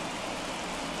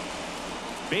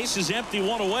 Base is empty,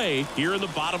 one away here in the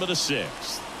bottom of the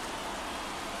 6th.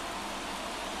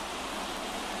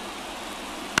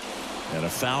 And a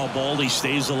foul ball, he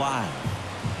stays alive.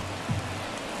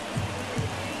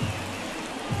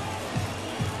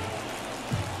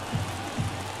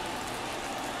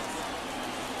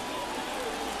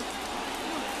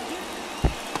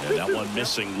 And that one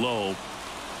missing low.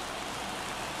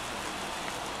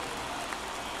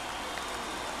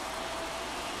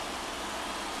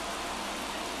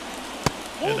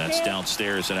 And that's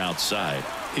downstairs and outside.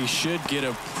 He should get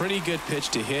a pretty good pitch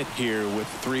to hit here with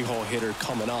 3-hole hitter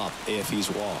coming up if he's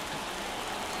walked.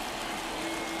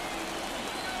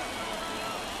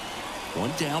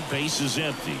 One down, base is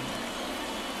empty.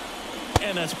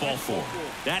 And that's ball 4.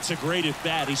 That's a great at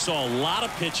bat. He saw a lot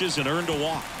of pitches and earned a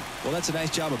walk. Well, that's a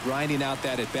nice job of grinding out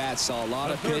that at bat. Saw a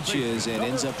lot of pitches and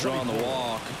ends up drawing the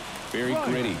walk. Very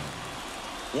gritty.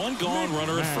 One gone,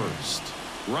 runner at first.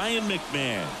 Ryan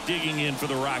McMahon digging in for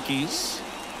the Rockies.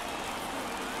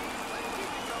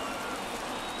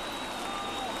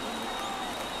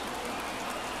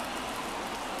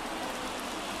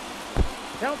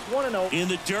 Counts 1-0. In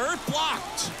the dirt,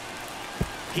 blocked.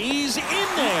 He's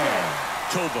in there.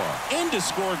 Tovar into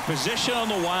scoring position on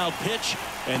the wild pitch,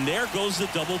 and there goes the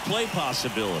double play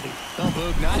possibility. No,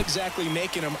 Boog, not exactly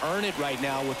making him earn it right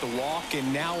now with the walk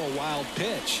and now a wild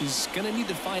pitch. He's going to need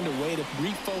to find a way to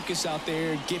refocus out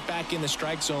there, get back in the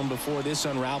strike zone before this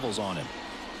unravels on him.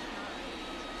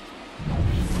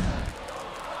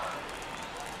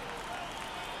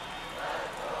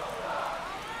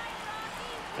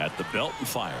 At the belt and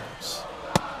fires.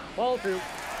 Ball 2.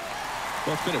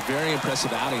 Well, it's been a very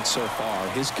impressive outing so far.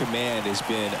 His command has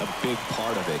been a big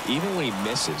part of it. Even when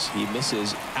he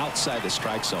misses outside the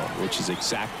strike zone, which is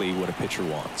exactly what a pitcher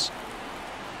wants.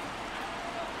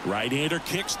 Right-hander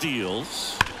kicks,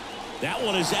 deals. That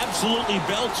one is absolutely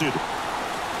belted.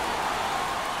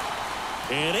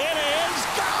 And it is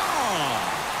gone.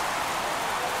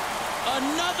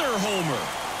 Another homer.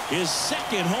 His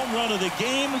 2nd home run of the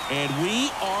game, and we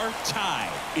are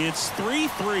tied. It's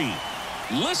 3-3.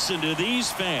 Listen to these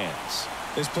fans.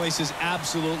 This place is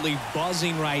absolutely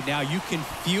buzzing right now. You can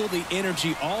feel the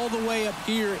energy all the way up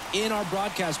here in our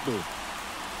broadcast booth.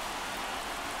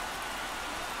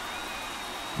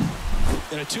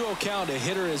 In a 2-0 count, a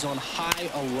hitter is on high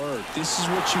alert. This is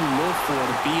what you look for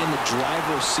to be in the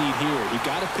driver's seat here. He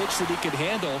got a pitch that he could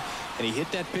handle, and he hit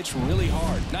that pitch really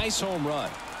hard. Nice home run.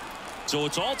 So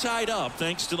it's all tied up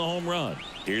thanks to the home run.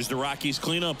 Here's the Rockies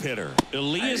cleanup hitter,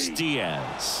 Elias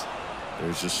Diaz.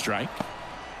 There's a strike.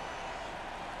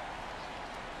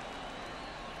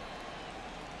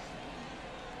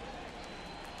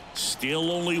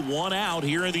 Still only one out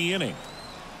here in the inning.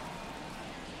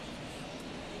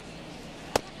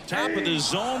 Top of the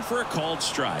zone for a called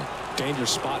strike.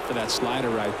 Dangerous spot for that slider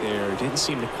right there. Didn't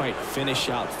seem to quite finish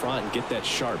out front and get that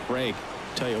sharp break.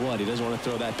 Tell you what, he doesn't want to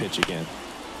throw that pitch again.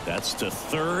 That's to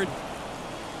third.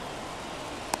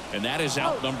 And that is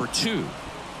out number 2.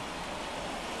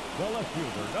 The left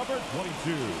fielder, number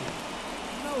 22,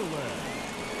 Nolan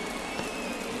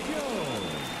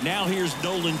Jones. Now here's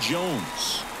Nolan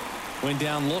Jones. Went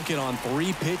down looking on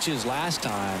 3 pitches last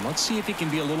time. Let's see if he can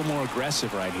be a little more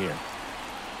aggressive right here.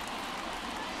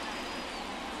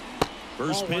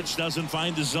 First pitch doesn't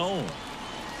find the zone.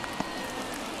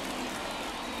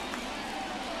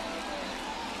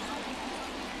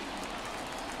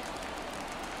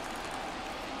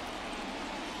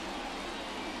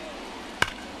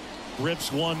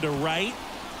 Rips one to right.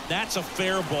 That's a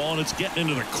fair ball, and it's getting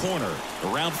into the corner.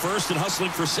 Around first and hustling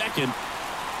for second.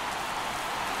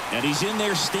 And he's in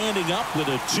there standing up with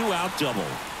a 2-out double.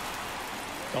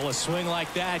 Well, a swing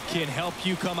like that can help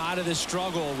you come out of this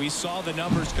struggle. We saw the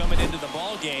numbers coming into the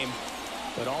ball game,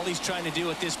 but all he's trying to do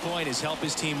at this point is help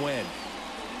his team win.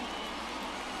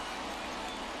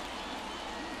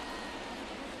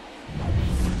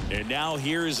 And now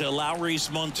here's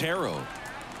Lowry's Montero.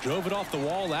 Drove it off the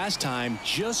wall last time,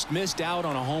 just missed out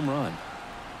on a home run.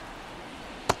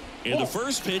 And the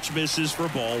first pitch misses for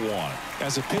ball 1.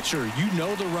 As a pitcher, you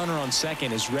know the runner on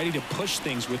second is ready to push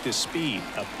things with his speed.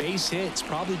 A base hit's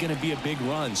probably going to be a big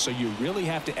run, so you really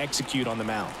have to execute on the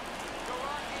mound.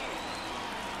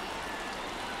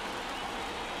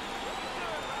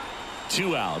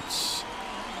 Two outs.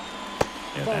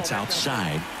 And that's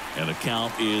outside. And the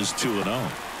count is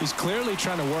 2-0. He's clearly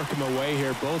trying to work him away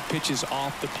here. Both pitches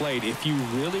off the plate. If you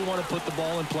really want to put the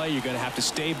ball in play, you're going to have to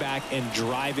stay back and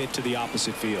drive it to the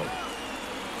opposite field.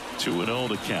 2-0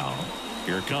 to count.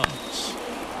 Here it comes.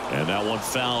 And that one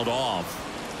fouled off.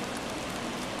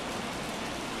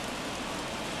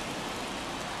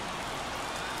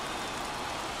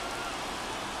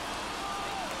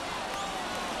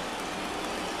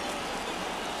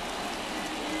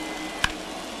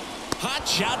 Hot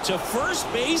shot to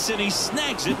first base, and he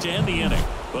snags it to end the inning.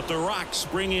 But the Rocks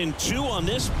bring in 2 on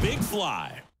this big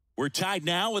fly. We're tied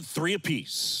now at 3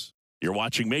 apiece. You're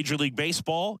watching Major League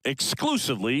Baseball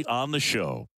exclusively on the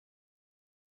show.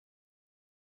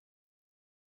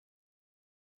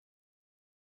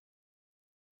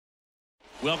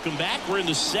 Welcome back. We're in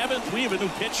the 7th. We have a new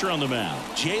pitcher on the mound,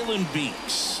 Jalen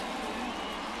Beeks.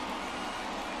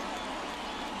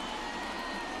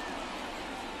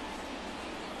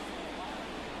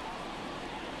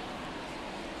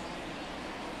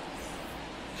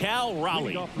 Cal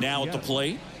Raleigh now at the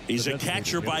plate. He's a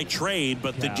catcher by trade,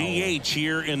 but the DH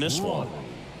here in this one.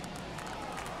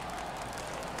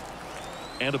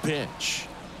 And a pitch.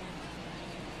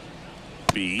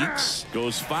 Beeks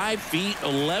goes 5 feet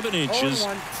 11 inches,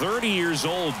 30 years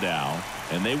old now,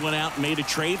 and they went out and made a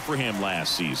trade for him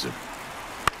last season.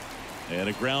 And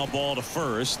a ground ball to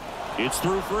first. It's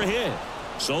through for a hit.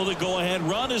 So the go-ahead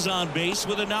run is on base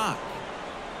with a knock.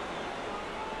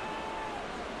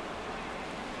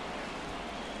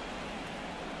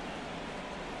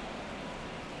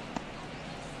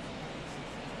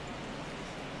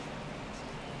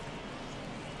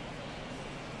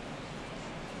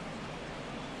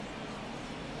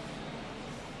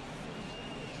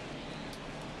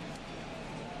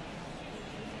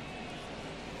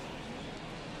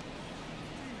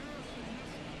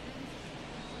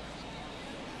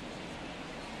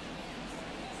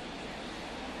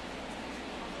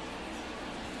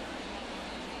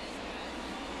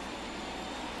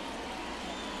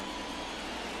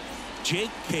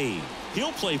 Jake Cave.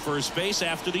 He'll play first base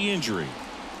after the injury.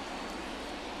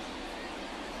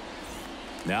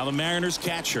 Now the Mariners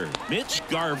catcher, Mitch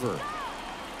Garver.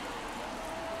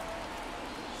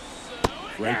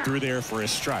 Right through there for a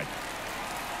strike.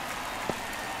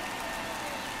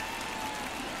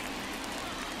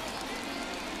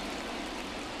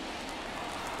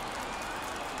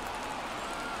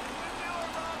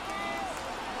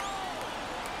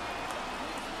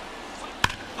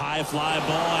 High fly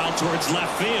ball out towards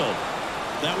left field.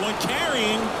 That one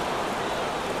carrying.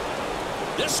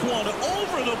 This one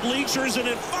over the bleachers, and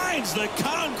it finds the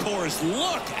concourse.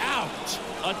 Look out.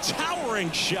 A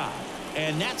towering shot.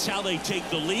 And that's how they take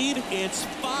the lead. It's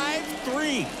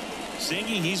 5-3.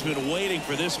 Singy, he's been waiting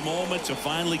for this moment to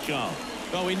finally come.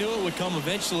 Well, we knew it would come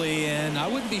eventually, and I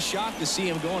wouldn't be shocked to see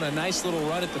him go on a nice little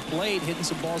run at the plate, hitting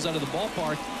some balls out of the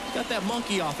ballpark. Got that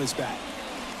monkey off his back.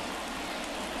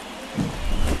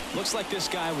 Looks like this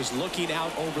guy was looking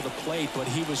out over the plate, but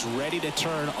he was ready to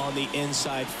turn on the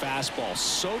inside fastball.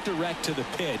 So direct to the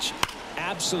pitch.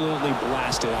 Absolutely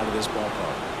blasted out of this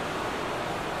ballpark.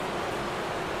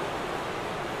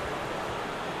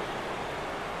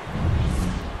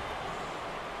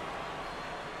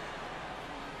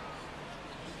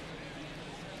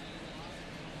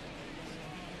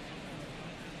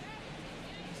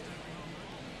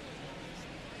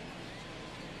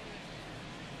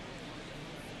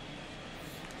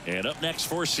 And up next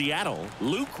for Seattle,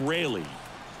 Luke Raley.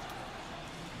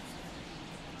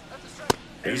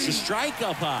 There's a strike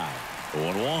up high.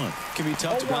 0-1. Can be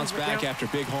tough to 0-1's bounce the back count. after a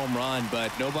big home run,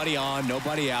 but nobody on,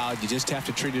 nobody out. You just have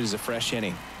to treat it as a fresh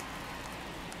inning.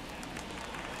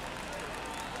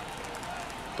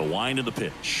 The wind of the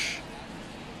pitch.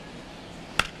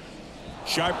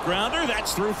 Sharp grounder.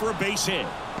 That's through for a base hit.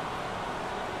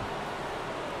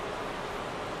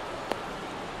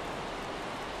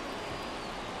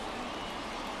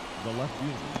 The left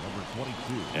fielder, number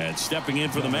 22. And stepping in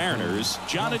for the Mariners,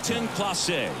 Jonathan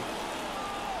Clase.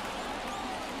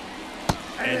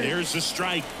 And there's the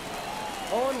strike.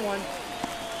 0-1.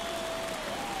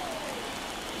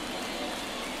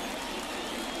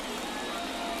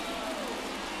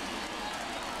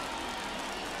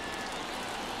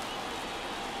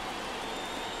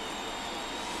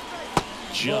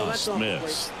 Just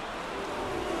missed.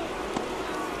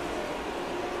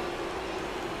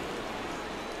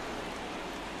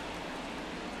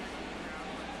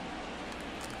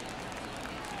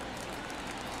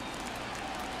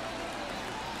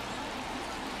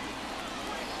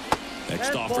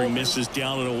 Next offering misses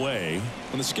down and away.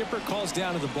 When the skipper calls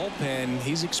down to the bullpen,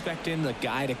 he's expecting the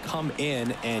guy to come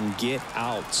in and get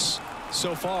outs.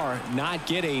 So far, not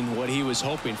getting what he was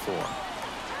hoping for.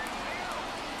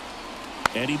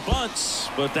 And he bunts,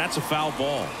 but that's a foul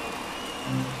ball.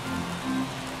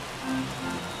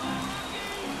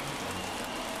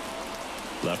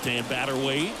 Left-hand batter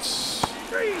waits.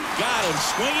 Got him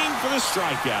swinging for the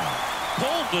strikeout.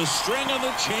 Pulled the string on the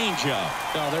changeup.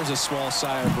 Oh, there's a small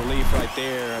sigh of relief right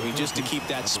there. I mean, just to keep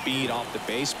that speed off the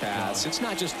base paths. It's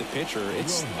not just the pitcher.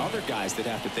 It's other guys that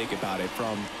have to think about it.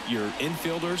 From your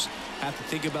infielders have to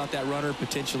think about that runner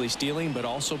potentially stealing, but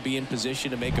also be in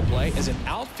position to make a play. As an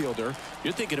outfielder,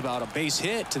 you're thinking about a base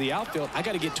hit to the outfield. I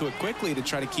got to get to it quickly to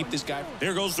try to keep this guy.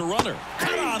 There goes the runner.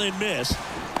 Cut on and miss.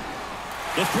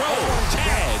 The throw,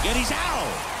 tag, and he's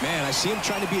out. Man, I see him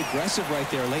trying to be aggressive right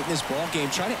there late in this ball game,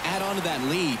 trying to add on to that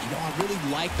lead. You know, I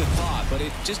really like the thought, but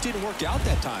it just didn't work out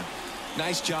that time.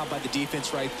 Nice job by the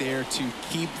defense right there to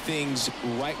keep things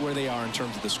right where they are in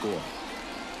terms of the score.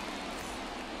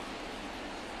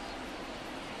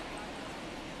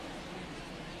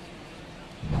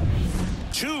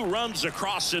 Two runs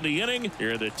across in the inning.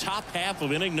 Here in the top half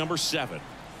of inning number 7.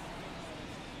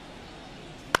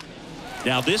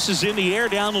 Now this is in the air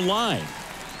down the line.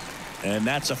 And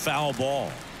that's a foul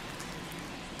ball.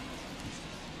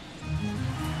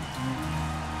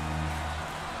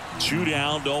 Two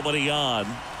down, nobody on.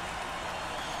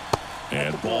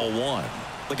 And ball 1.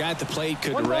 The guy at the plate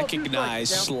could recognize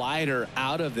slider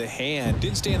out of the hand.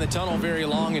 Didn't stay in the tunnel very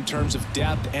long in terms of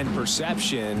depth and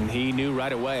perception. He knew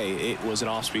right away it was an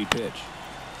off-speed pitch.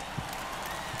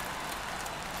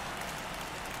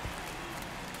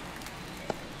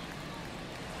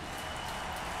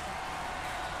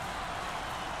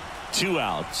 Two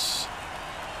outs.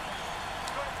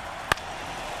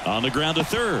 On the ground to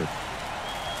third.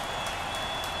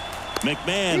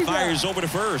 McMahon fires over to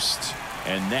first.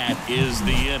 And that is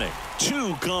the inning.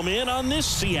 Two come in on this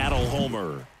Seattle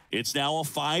homer. It's now a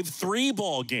 5-3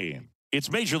 ball game.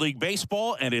 It's Major League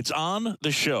Baseball, and it's on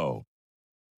the show.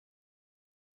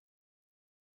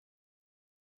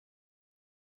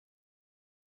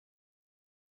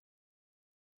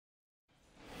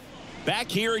 Back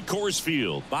here at Coors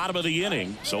Field, bottom of the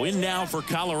inning. So in now for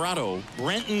Colorado,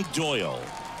 Brenton Doyle.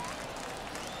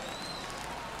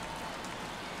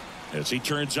 As he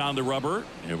turns on the rubber,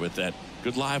 and with that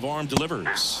good live arm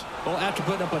delivers. Well, after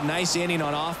putting up a nice inning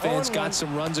on offense, got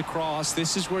some runs across,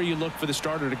 this is where you look for the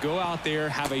starter to go out there,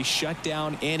 have a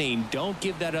shutdown inning. Don't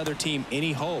give that other team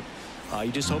any hope.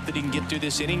 You just hope that he can get through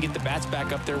this inning, get the bats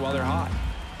back up there while they're hot.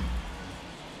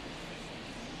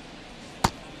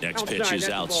 Next pitch is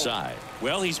outside.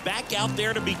 Well, he's back out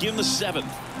there to begin the 7th.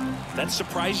 That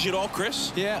surprised you at all,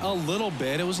 Chris? Yeah, a little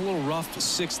bit. It was a little rough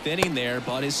 6th inning there,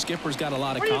 but his skipper's got a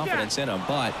lot of confidence in him.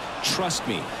 But trust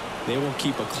me, they will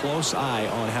keep a close eye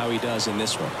on how he does in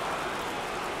this one.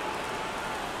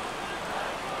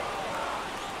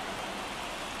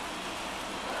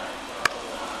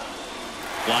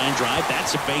 Line drive.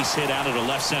 That's a base hit out of the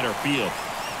left center field.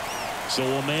 So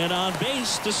a man on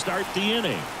base to start the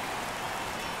inning.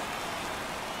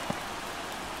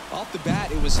 Off the bat,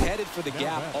 it was headed for the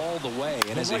gap all the way.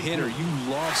 And as a hitter, you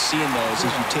love seeing those as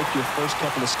you take your first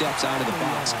couple of steps out of the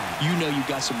box. You know you've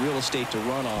got some real estate to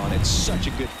run on. It's such a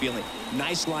good feeling.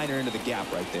 Nice liner into the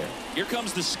gap right there. Here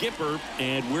comes the skipper,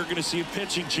 and we're going to see a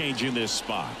pitching change in this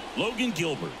spot. Logan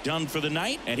Gilbert done for the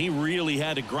night, and he really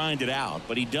had to grind it out.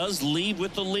 But he does leave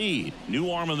with the lead.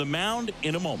 New arm on the mound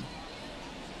in a moment.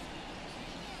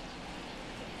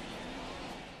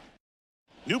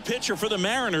 New pitcher for the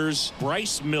Mariners,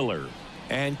 Bryce Miller.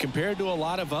 And compared to a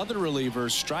lot of other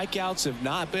relievers, strikeouts have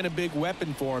not been a big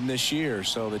weapon for him this year.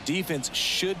 So the defense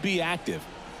should be active.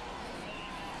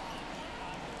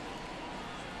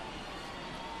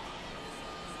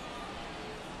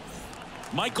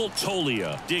 Michael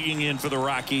Toglia digging in for the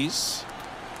Rockies.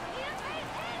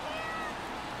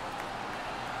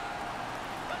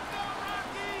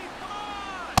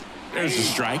 There's a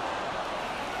strike.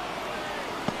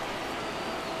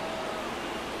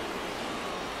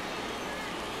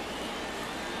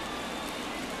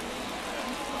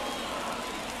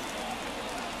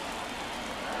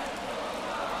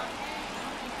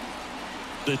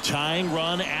 The tying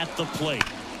run at the plate.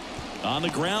 On the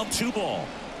ground, 2 ball.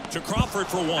 To Crawford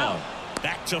for 1.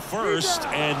 Back to first,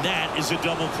 and that is a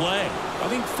double play. I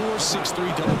think 4, 6, 3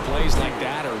 double plays like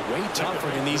that are way tougher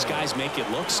than these guys make it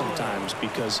look sometimes,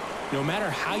 because no matter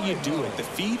how you do it, the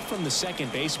feed from the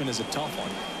second baseman is a tough one.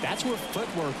 That's where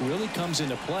footwork really comes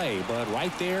into play, but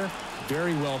right there,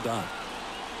 very well done.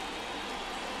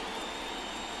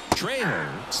 Trejo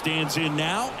stands in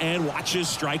now and watches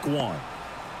strike 1.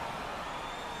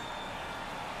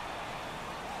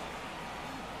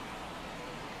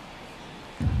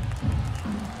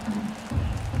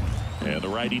 And the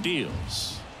righty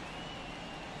deals.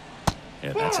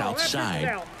 And that's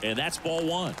outside. And that's ball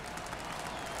 1.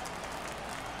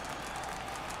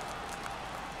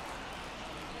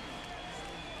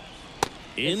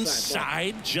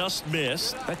 Inside, just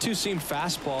missed. That two-seam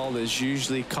fastball is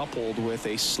usually coupled with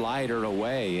a slider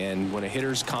away, and when a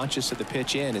hitter's conscious of the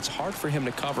pitch in, it's hard for him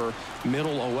to cover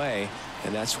middle away,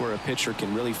 and that's where a pitcher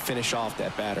can really finish off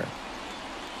that batter.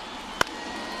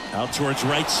 Out towards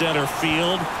right center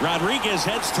field. Rodriguez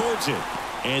heads towards it,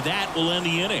 and that will end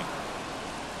the inning.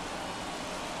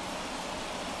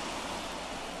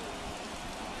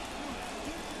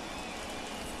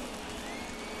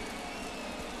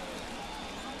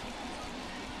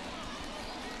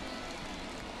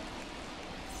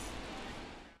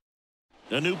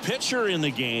 A new pitcher in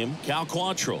the game, Cal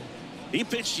Quantrill. He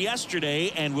pitched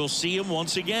yesterday, and we'll see him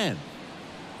once again.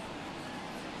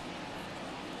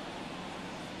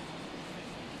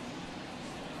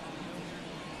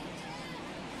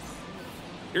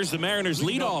 Here's the Mariners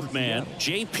leadoff man,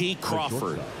 J.P.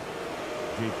 Crawford.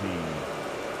 J.P.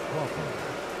 Crawford.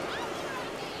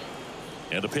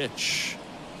 And a pitch.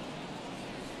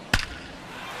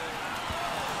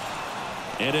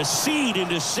 And a seed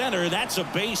into center. That's a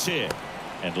base hit.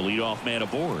 And the leadoff man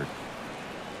aboard.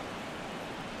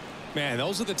 Man,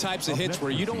 those are the types of hits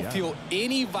where you don't feel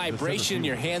any vibration in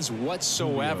your hands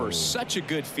whatsoever. Such a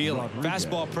good feeling.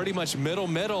 Fastball pretty much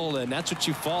middle, and that's what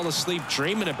you fall asleep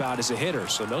dreaming about as a hitter.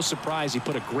 So no surprise he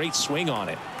put a great swing on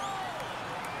it.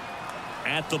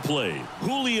 At the plate,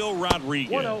 Julio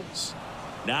Rodriguez. 1-0.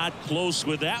 Not close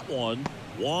with that one.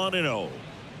 1-0.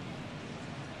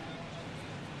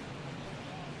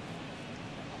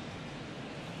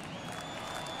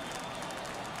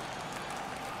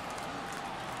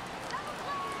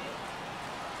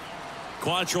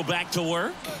 Quantrill back to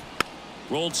work.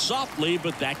 Rolled softly,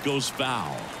 but that goes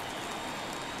foul.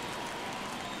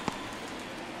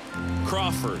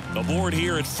 Crawford aboard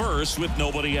here at first with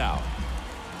nobody out.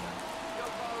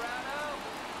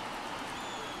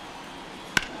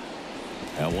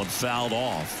 That one fouled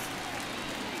off.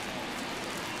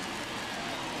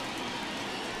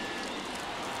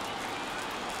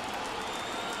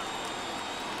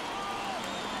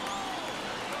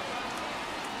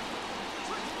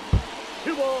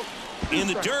 In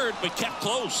the dirt, but kept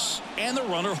close, and the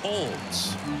runner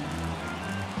holds.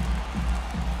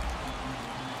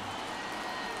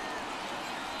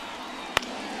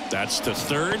 That's to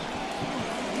third.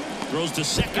 Throws to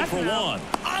second for 1.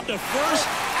 On to first.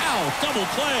 Out. Double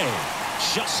play.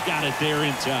 Just got it there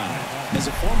in time. As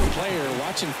a former player,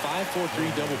 watching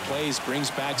 5-4-3 double plays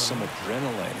brings back some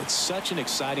adrenaline. It's such an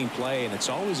exciting play, and it's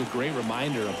always a great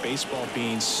reminder of baseball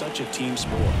being such a team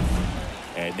sport.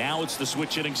 And now it's the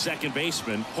switch hitting second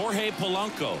baseman, Jorge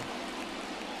Polanco.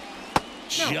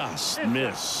 Just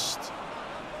missed.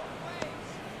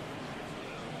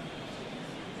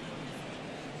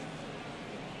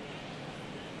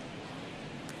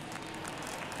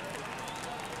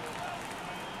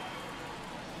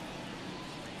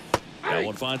 That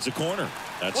one finds the corner.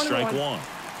 That's strike 1.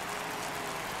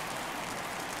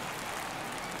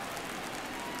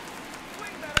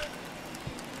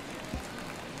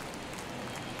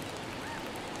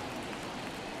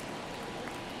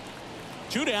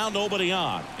 Two down, nobody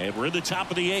on, and we're in the top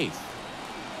of the 8th.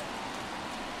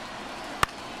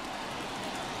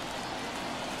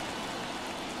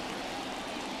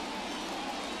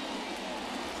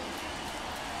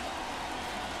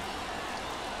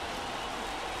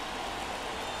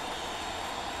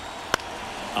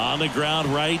 On the ground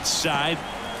right side.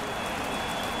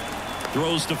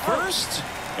 Throws to first.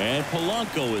 And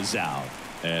Polanco is out.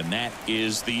 And that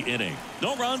is the inning.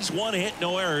 No runs, 1 hit,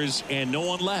 no errors, and no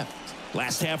one left.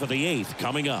 Last half of the 8th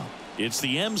coming up. It's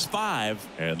the M's 5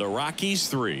 and the Rockies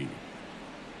 3.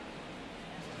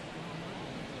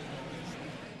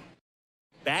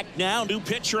 Back now, new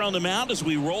pitcher on the mound as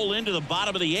we roll into the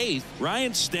bottom of the 8th.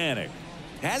 Ryan Stanek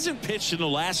hasn't pitched in the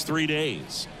last 3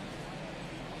 days.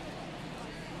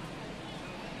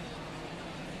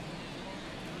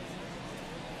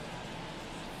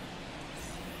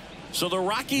 So the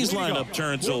Rockies lineup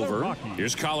turns over.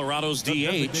 Here's Colorado's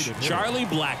DH, Charlie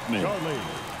Blackmon.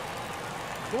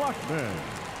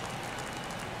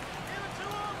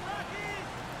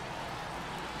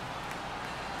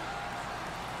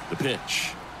 The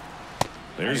pitch.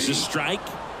 There's the strike.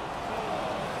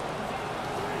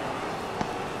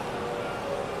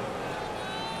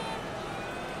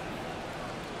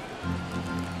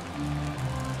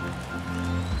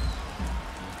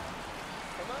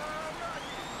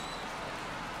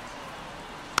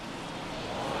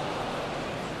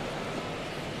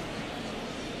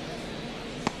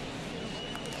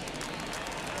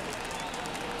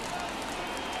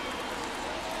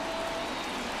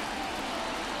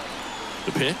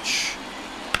 The pitch.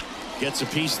 Gets a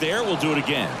piece there. We'll do it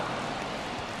again.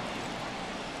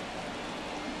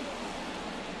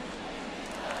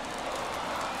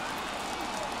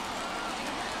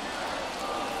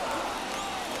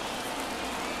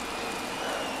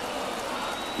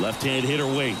 Left-hand hitter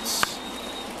waits.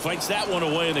 Fights that one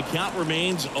away, and the count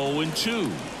remains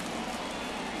 0-2.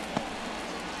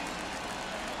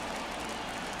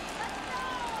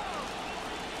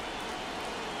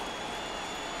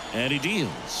 And he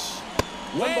deals.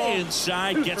 Way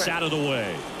inside, gets out of the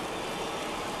way.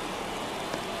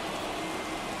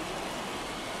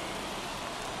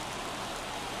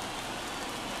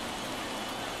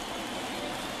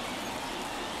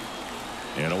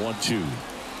 And a 1-2.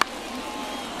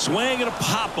 Swing and a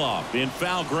pop up in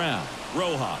foul ground.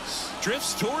 Rojas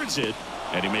drifts towards it,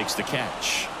 and he makes the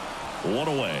catch. 1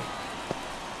 away.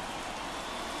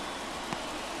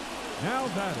 Now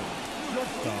batting,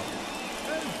 shortstop.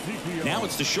 Now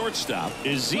it's the shortstop,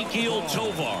 Ezekiel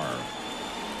Tovar.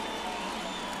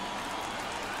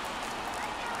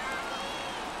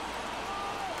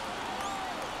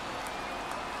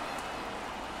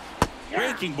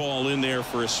 Breaking ball in there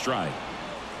for a strike.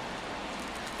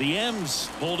 The M's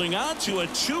holding on to a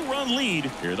 2-run lead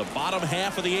here, the bottom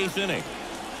half of the 8th inning.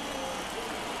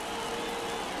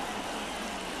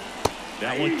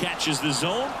 That one catches the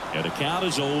zone, and the count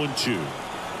is 0-2.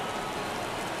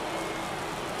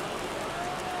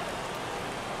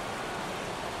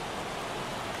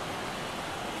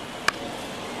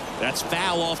 That's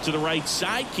foul off to the right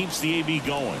side, keeps the AB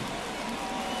going.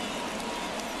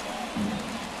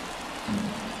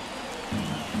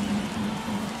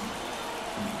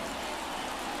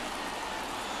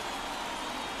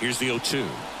 Here's the 0-2.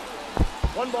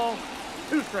 1 ball,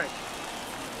 2 strikes.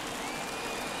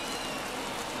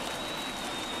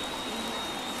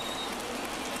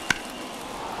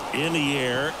 In the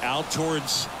air, out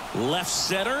towards left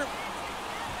center.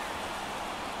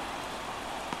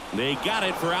 They got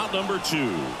it for out number 2.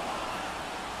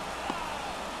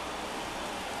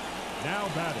 Now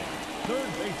batting, third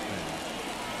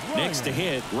baseman. Next to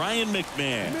hit, Ryan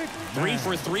McMahon. 3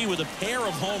 for 3 with a pair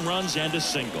of home runs and a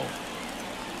single.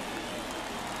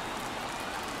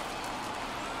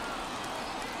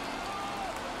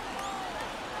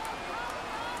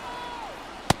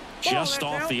 Just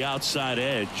off the outside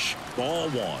edge. Ball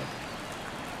 1.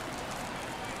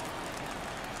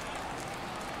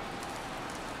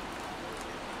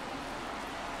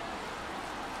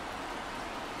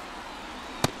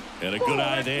 And a good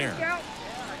eye there.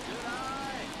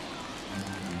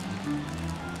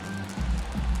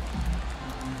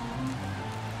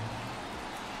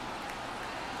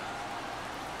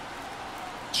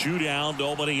 Two down,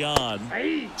 nobody on.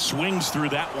 Swings through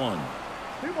that one.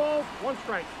 2 balls, 1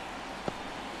 strike.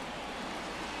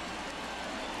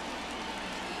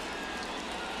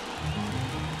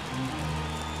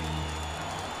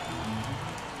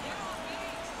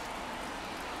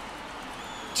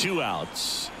 Two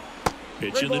outs.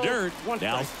 Pitch in the dirt.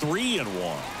 Now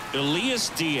 3-1. Elias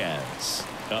Diaz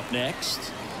up next.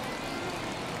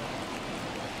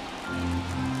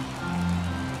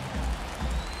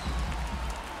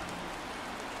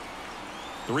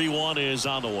 Three 1 is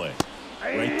on the way.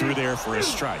 Right through there for a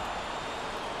strike.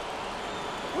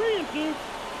 3-2.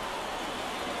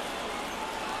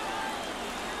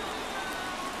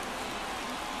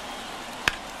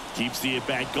 Keeps the at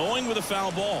bat going with a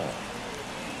foul ball.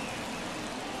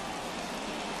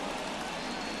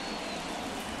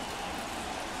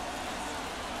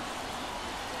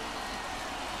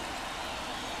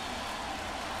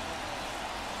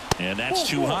 And that's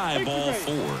too high, ball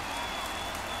 4.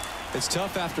 It's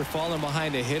tough after falling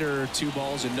behind a hitter, 2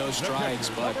 balls and no strikes,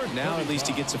 but now at least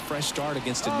he gets a fresh start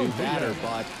against a new batter.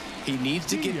 But he needs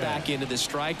to get back into the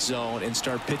strike zone and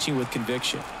start pitching with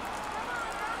conviction.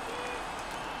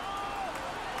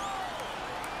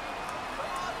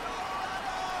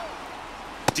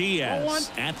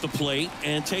 Diaz at the plate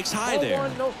and takes high there.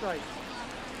 No strikes.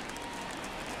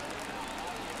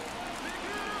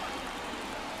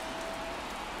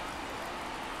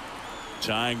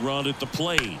 Tying run at the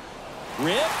plate.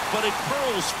 Rip, but it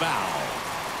curls foul.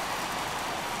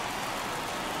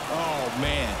 Oh,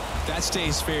 man, that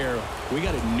stays fair. We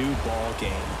got a new ball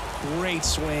game. Great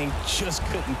swing, just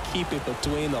couldn't keep it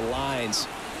between the lines.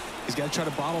 He's got to try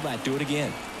to bottle that. Do it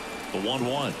again. The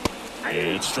 1-1.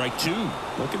 And strike 2.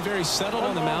 Looking very settled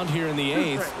on the mound here in the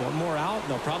 8th. One more out, and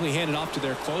they'll probably hand it off to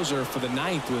their closer for the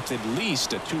 9th with at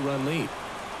least a 2-run lead.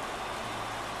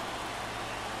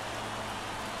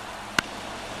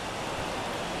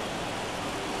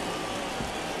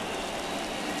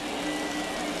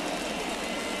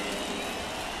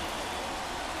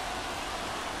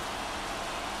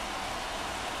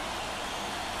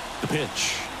 The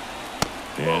pitch.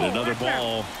 And another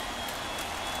ball.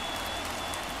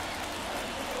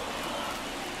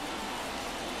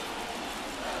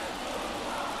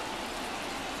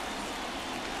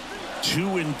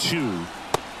 Two and 2.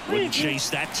 Wouldn't chase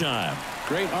that time.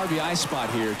 Great RBI spot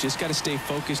here. Just got to stay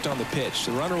focused on the pitch.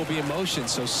 The runner will be in motion,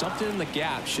 so something in the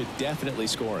gap should definitely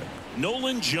score it.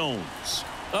 Nolan Jones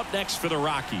up next for the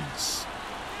Rockies.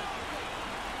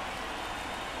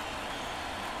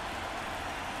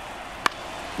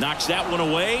 Knocks that one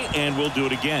away, and we'll do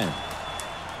it again.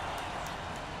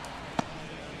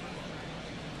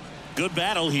 Good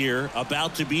battle here.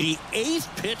 About to be the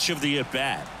 8th pitch of the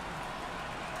at-bat.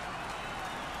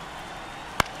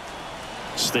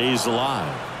 Stays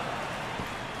alive.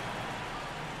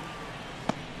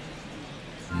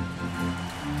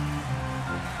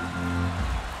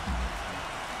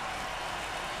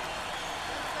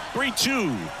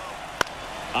 Three-2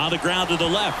 on the ground to the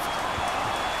left.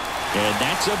 And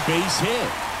that's a base hit.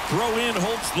 Throw in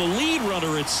holds the lead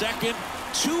runner at second.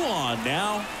 2 on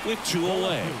now with 2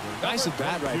 away. Nice at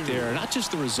bat right there. Not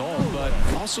just the result, but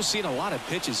also seeing a lot of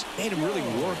pitches. Made him really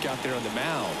work out there on the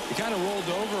mound. He kind of rolled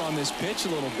over on this pitch a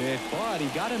little bit, but he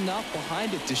got enough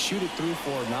behind it to shoot it through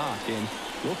for a knock. And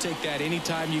we'll take that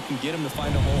anytime you can get him to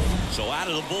find a hole. So out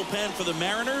of the bullpen for the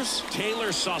Mariners,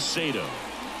 Taylor Saucedo.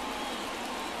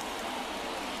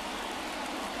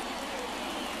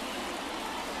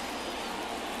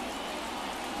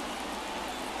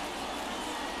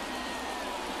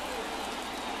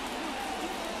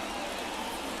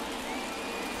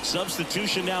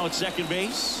 Substitution now at second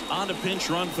base. On a pinch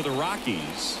run for the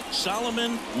Rockies,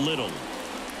 Solomon Little.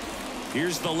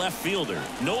 Here's the left fielder,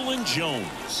 Nolan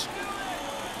Jones.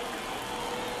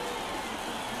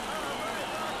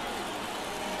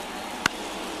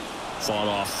 Fought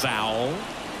off foul.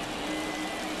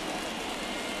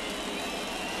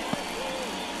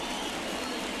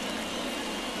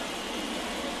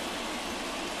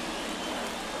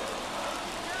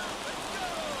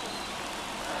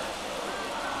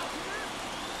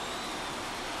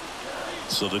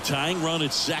 So the tying run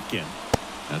at second.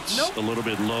 That's a little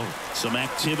bit low. Some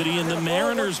activity in the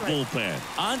Mariners bullpen.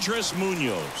 Andres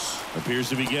Munoz appears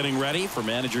to be getting ready for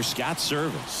manager Scott's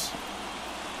service.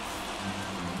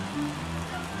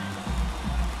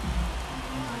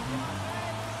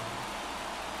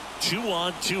 Two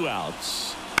on, 2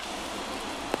 outs.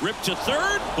 Ripped to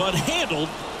third, but handled,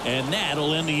 and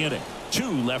that'll end the inning.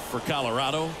 2 left for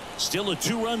Colorado. Still a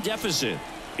 2-run deficit.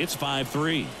 It's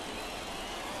 5-3.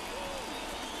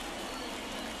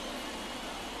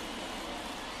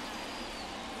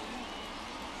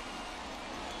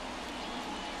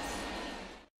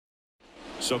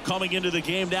 So coming into the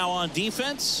game now on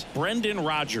defense, Brendan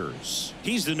Rodgers.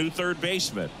 He's the new third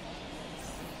baseman.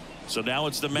 So now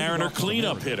it's the Mariner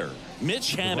cleanup hitter,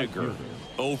 Mitch Haniger.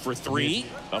 0 for 3.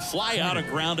 A fly out, a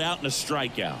ground out, and a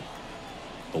strikeout.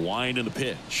 The wind and the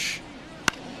pitch.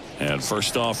 And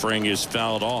first offering is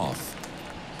fouled off.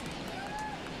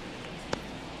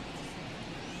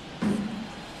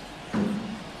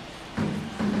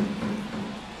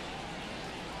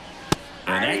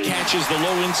 And that catches the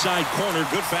low inside corner.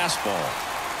 Good fastball.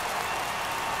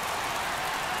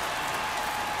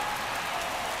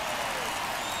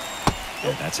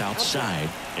 And that's outside.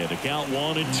 And the count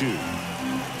 1-2.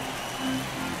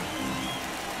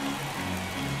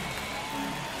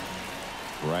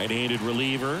 Right-handed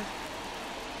reliever.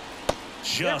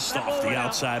 Just off the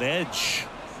outside edge.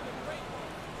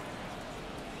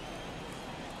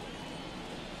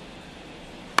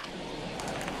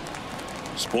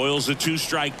 Spoils a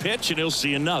 2-strike pitch, and he'll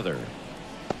see another.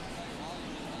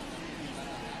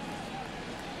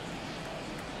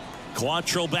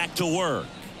 Quantrill back to work.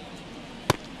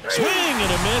 Swing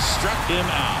and a miss, struck him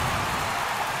out.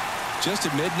 Just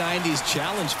a mid-90s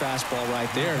challenge fastball right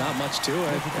there. Not much to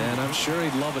it. And I'm sure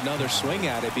he'd love another swing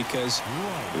at it because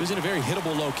it was in a very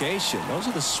hittable location. Those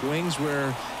are the swings where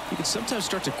you can sometimes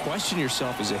start to question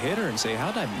yourself as a hitter and say,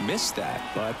 how did I miss that?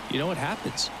 But you know what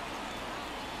happens.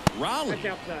 Raleigh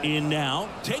in now.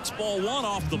 Takes ball 1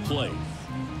 off the plate.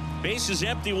 Base is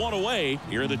empty, 1 away.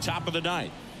 Here at the top of the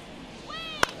 9th.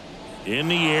 In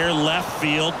the air, left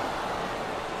field.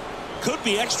 Could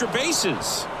be extra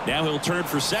bases. Now he'll turn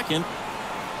for second.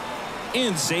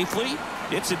 In safely.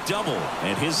 It's a double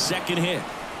and his second hit.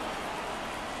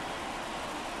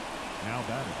 Now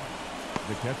batting,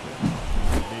 the catcher,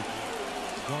 Nick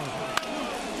Garber.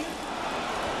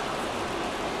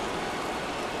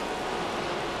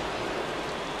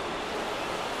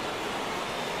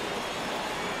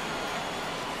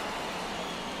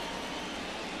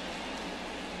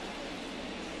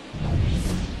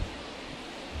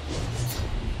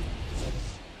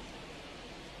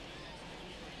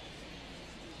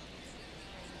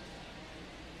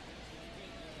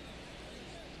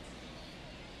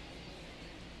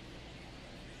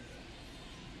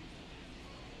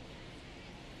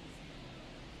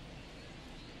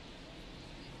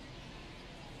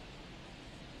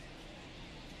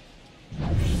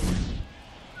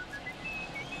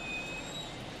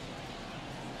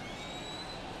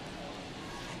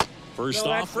 First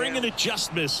offering, and it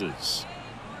just misses.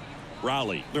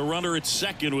 Raleigh, the runner at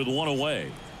second with 1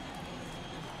 away.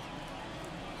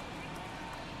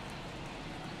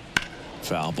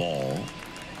 Foul ball.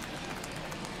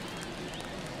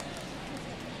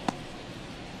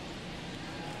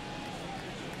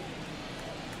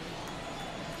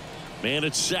 Man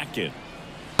at second.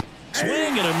 Swing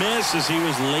and a miss as he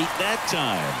was late that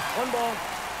time. 1 ball,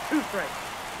 2 strikes.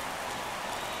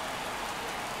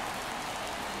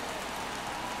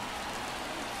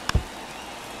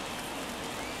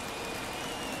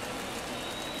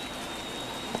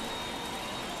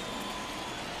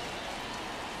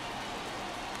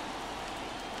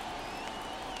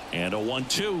 And a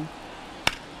 1-2.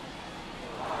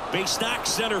 Base knock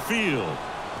center field.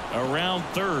 Around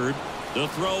third. The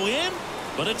throw in,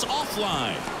 but it's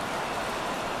offline.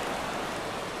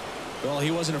 Well,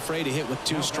 he wasn't afraid to hit with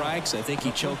 2 strikes. I think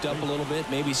he choked up a little bit,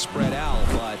 maybe spread out,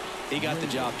 but he got the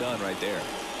job done right there.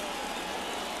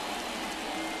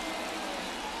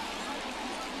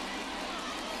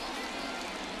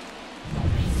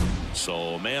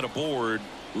 So, man aboard.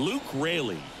 Luke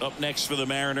Raley up next for the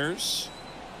Mariners.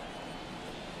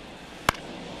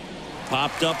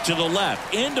 Popped up to the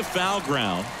left into foul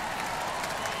ground.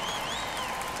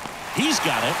 He's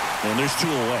got it, and there's 2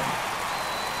 away.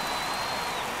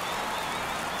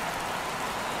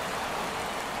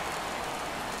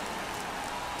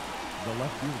 The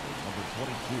left fielder, number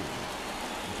 22,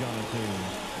 Jonathan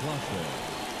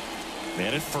Clase.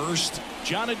 Man at first,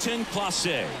 Jonathan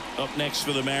Clase up next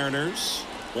for the Mariners.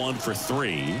 1 for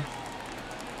 3.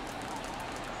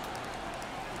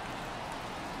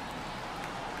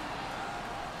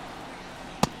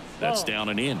 That's down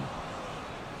and in.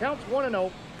 Counts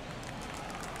 1-0.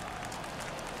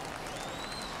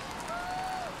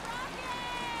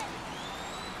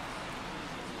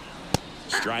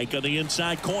 Strike on the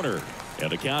inside corner,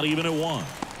 and the count even at 1.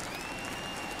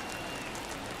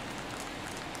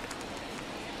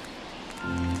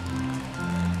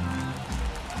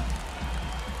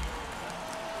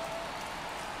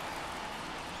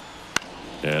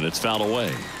 And it's fouled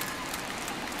away.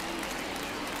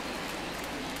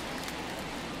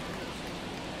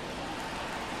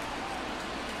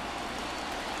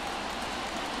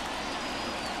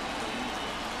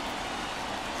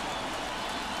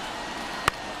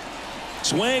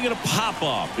 Swing and a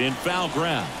pop-up in foul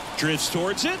ground. Drifts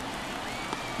towards it.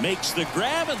 Makes the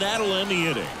grab, and that'll end the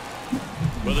inning.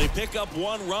 Well, they pick up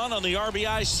 1 run on the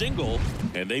RBI single,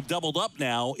 and they've doubled up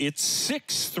now. It's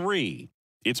 6-3.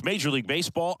 It's Major League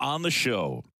Baseball on the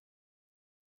show.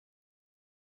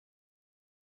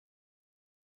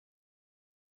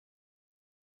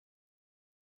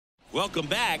 Welcome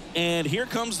back, and here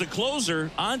comes the closer,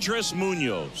 Andres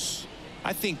Munoz.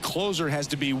 I think closer has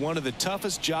to be one of the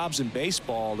toughest jobs in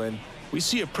baseball, and we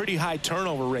see a pretty high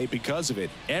turnover rate because of it.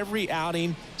 Every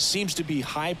outing seems to be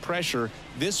high pressure,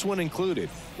 this one included.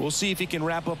 We'll see if he can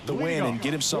wrap up the win and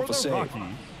get himself a save.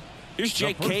 Here's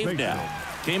Jake Cave now.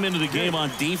 Came into the game on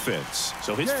defense,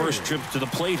 so his first trip to the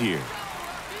plate here.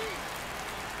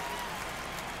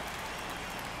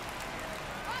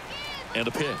 And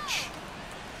a pitch.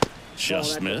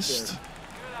 Just missed.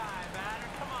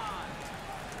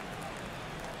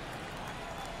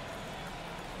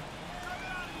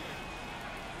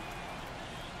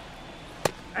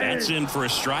 That's in for a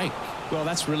strike. Well,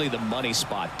 that's really the money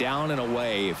spot, down and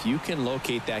away. If you can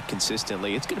locate that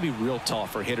consistently, it's going to be real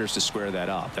tough for hitters to square that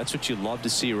up. That's what you love to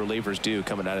see relievers do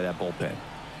coming out of that bullpen.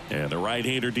 And the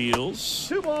right-hander deals.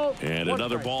 2 balls. And 1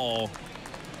 another strike. ball.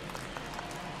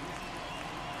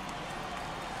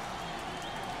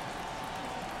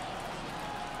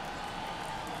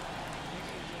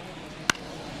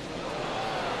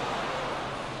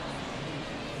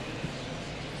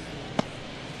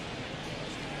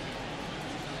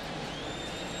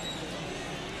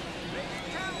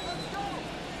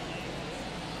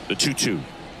 The 2-2.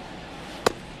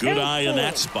 Good eye in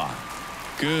that spot.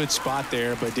 Good spot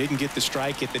there, but didn't get the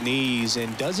strike at the knees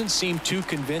and doesn't seem too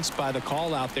convinced by the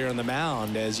call out there on the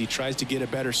mound as he tries to get a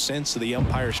better sense of the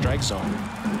umpire strike zone.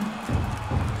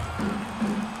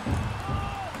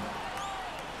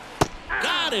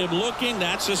 Got him looking.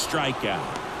 That's a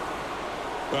strikeout.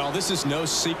 Well, this is no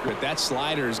secret. That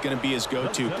slider is going to be his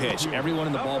go-to pitch. Everyone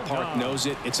in the ballpark knows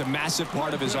it. It's a massive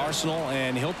part of his arsenal,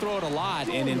 and he'll throw it a lot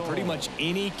and in pretty much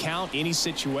any count, any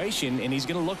situation, and he's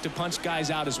going to look to punch guys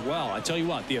out as well. I tell you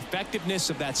what, the effectiveness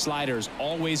of that slider is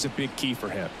always a big key for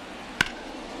him.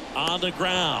 On the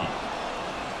ground.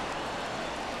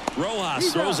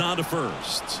 Rojas throws on to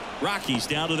first. Rockies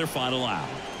down to their final out.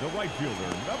 The right fielder,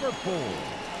 number 4,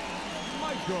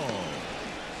 Michael.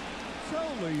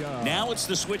 Now it's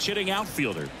the switch hitting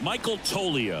outfielder, Michael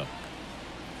Toglia.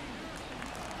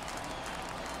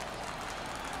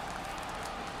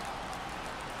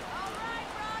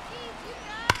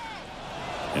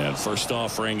 And first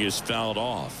offering is fouled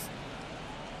off.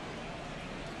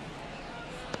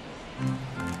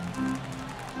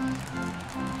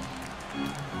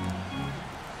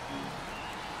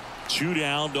 Two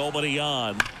down, nobody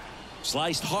on.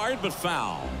 Sliced hard but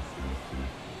foul.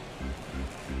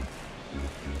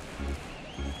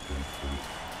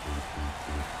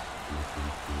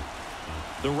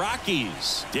 The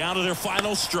Rockies down to their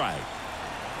final strike.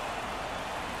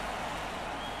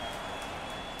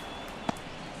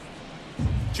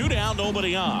 Two down,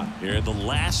 nobody on. Here in the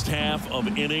last half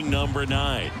of inning number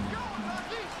 9.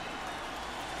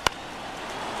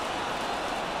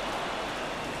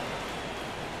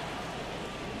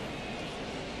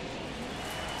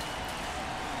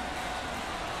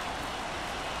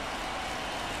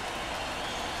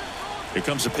 Here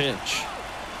comes a pitch.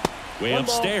 Way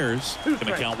upstairs. Going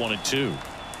to count 1 and 2.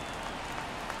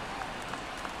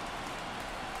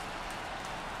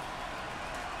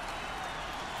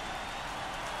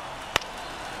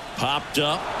 Popped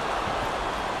up.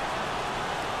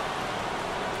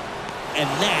 And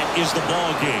that is the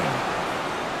ball game.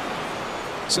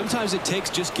 Sometimes it takes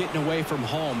just getting away from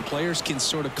home. Players can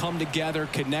sort of come together,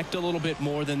 connect a little bit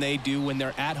more than they do when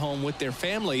they're at home with their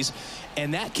families,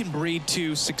 and that can breed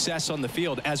to success on the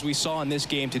field, as we saw in this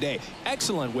game today.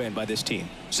 Excellent win by this team.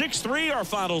 6-3 our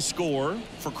final score.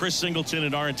 For Chris Singleton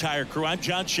and our entire crew, I'm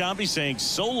John Shambi saying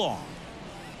so long.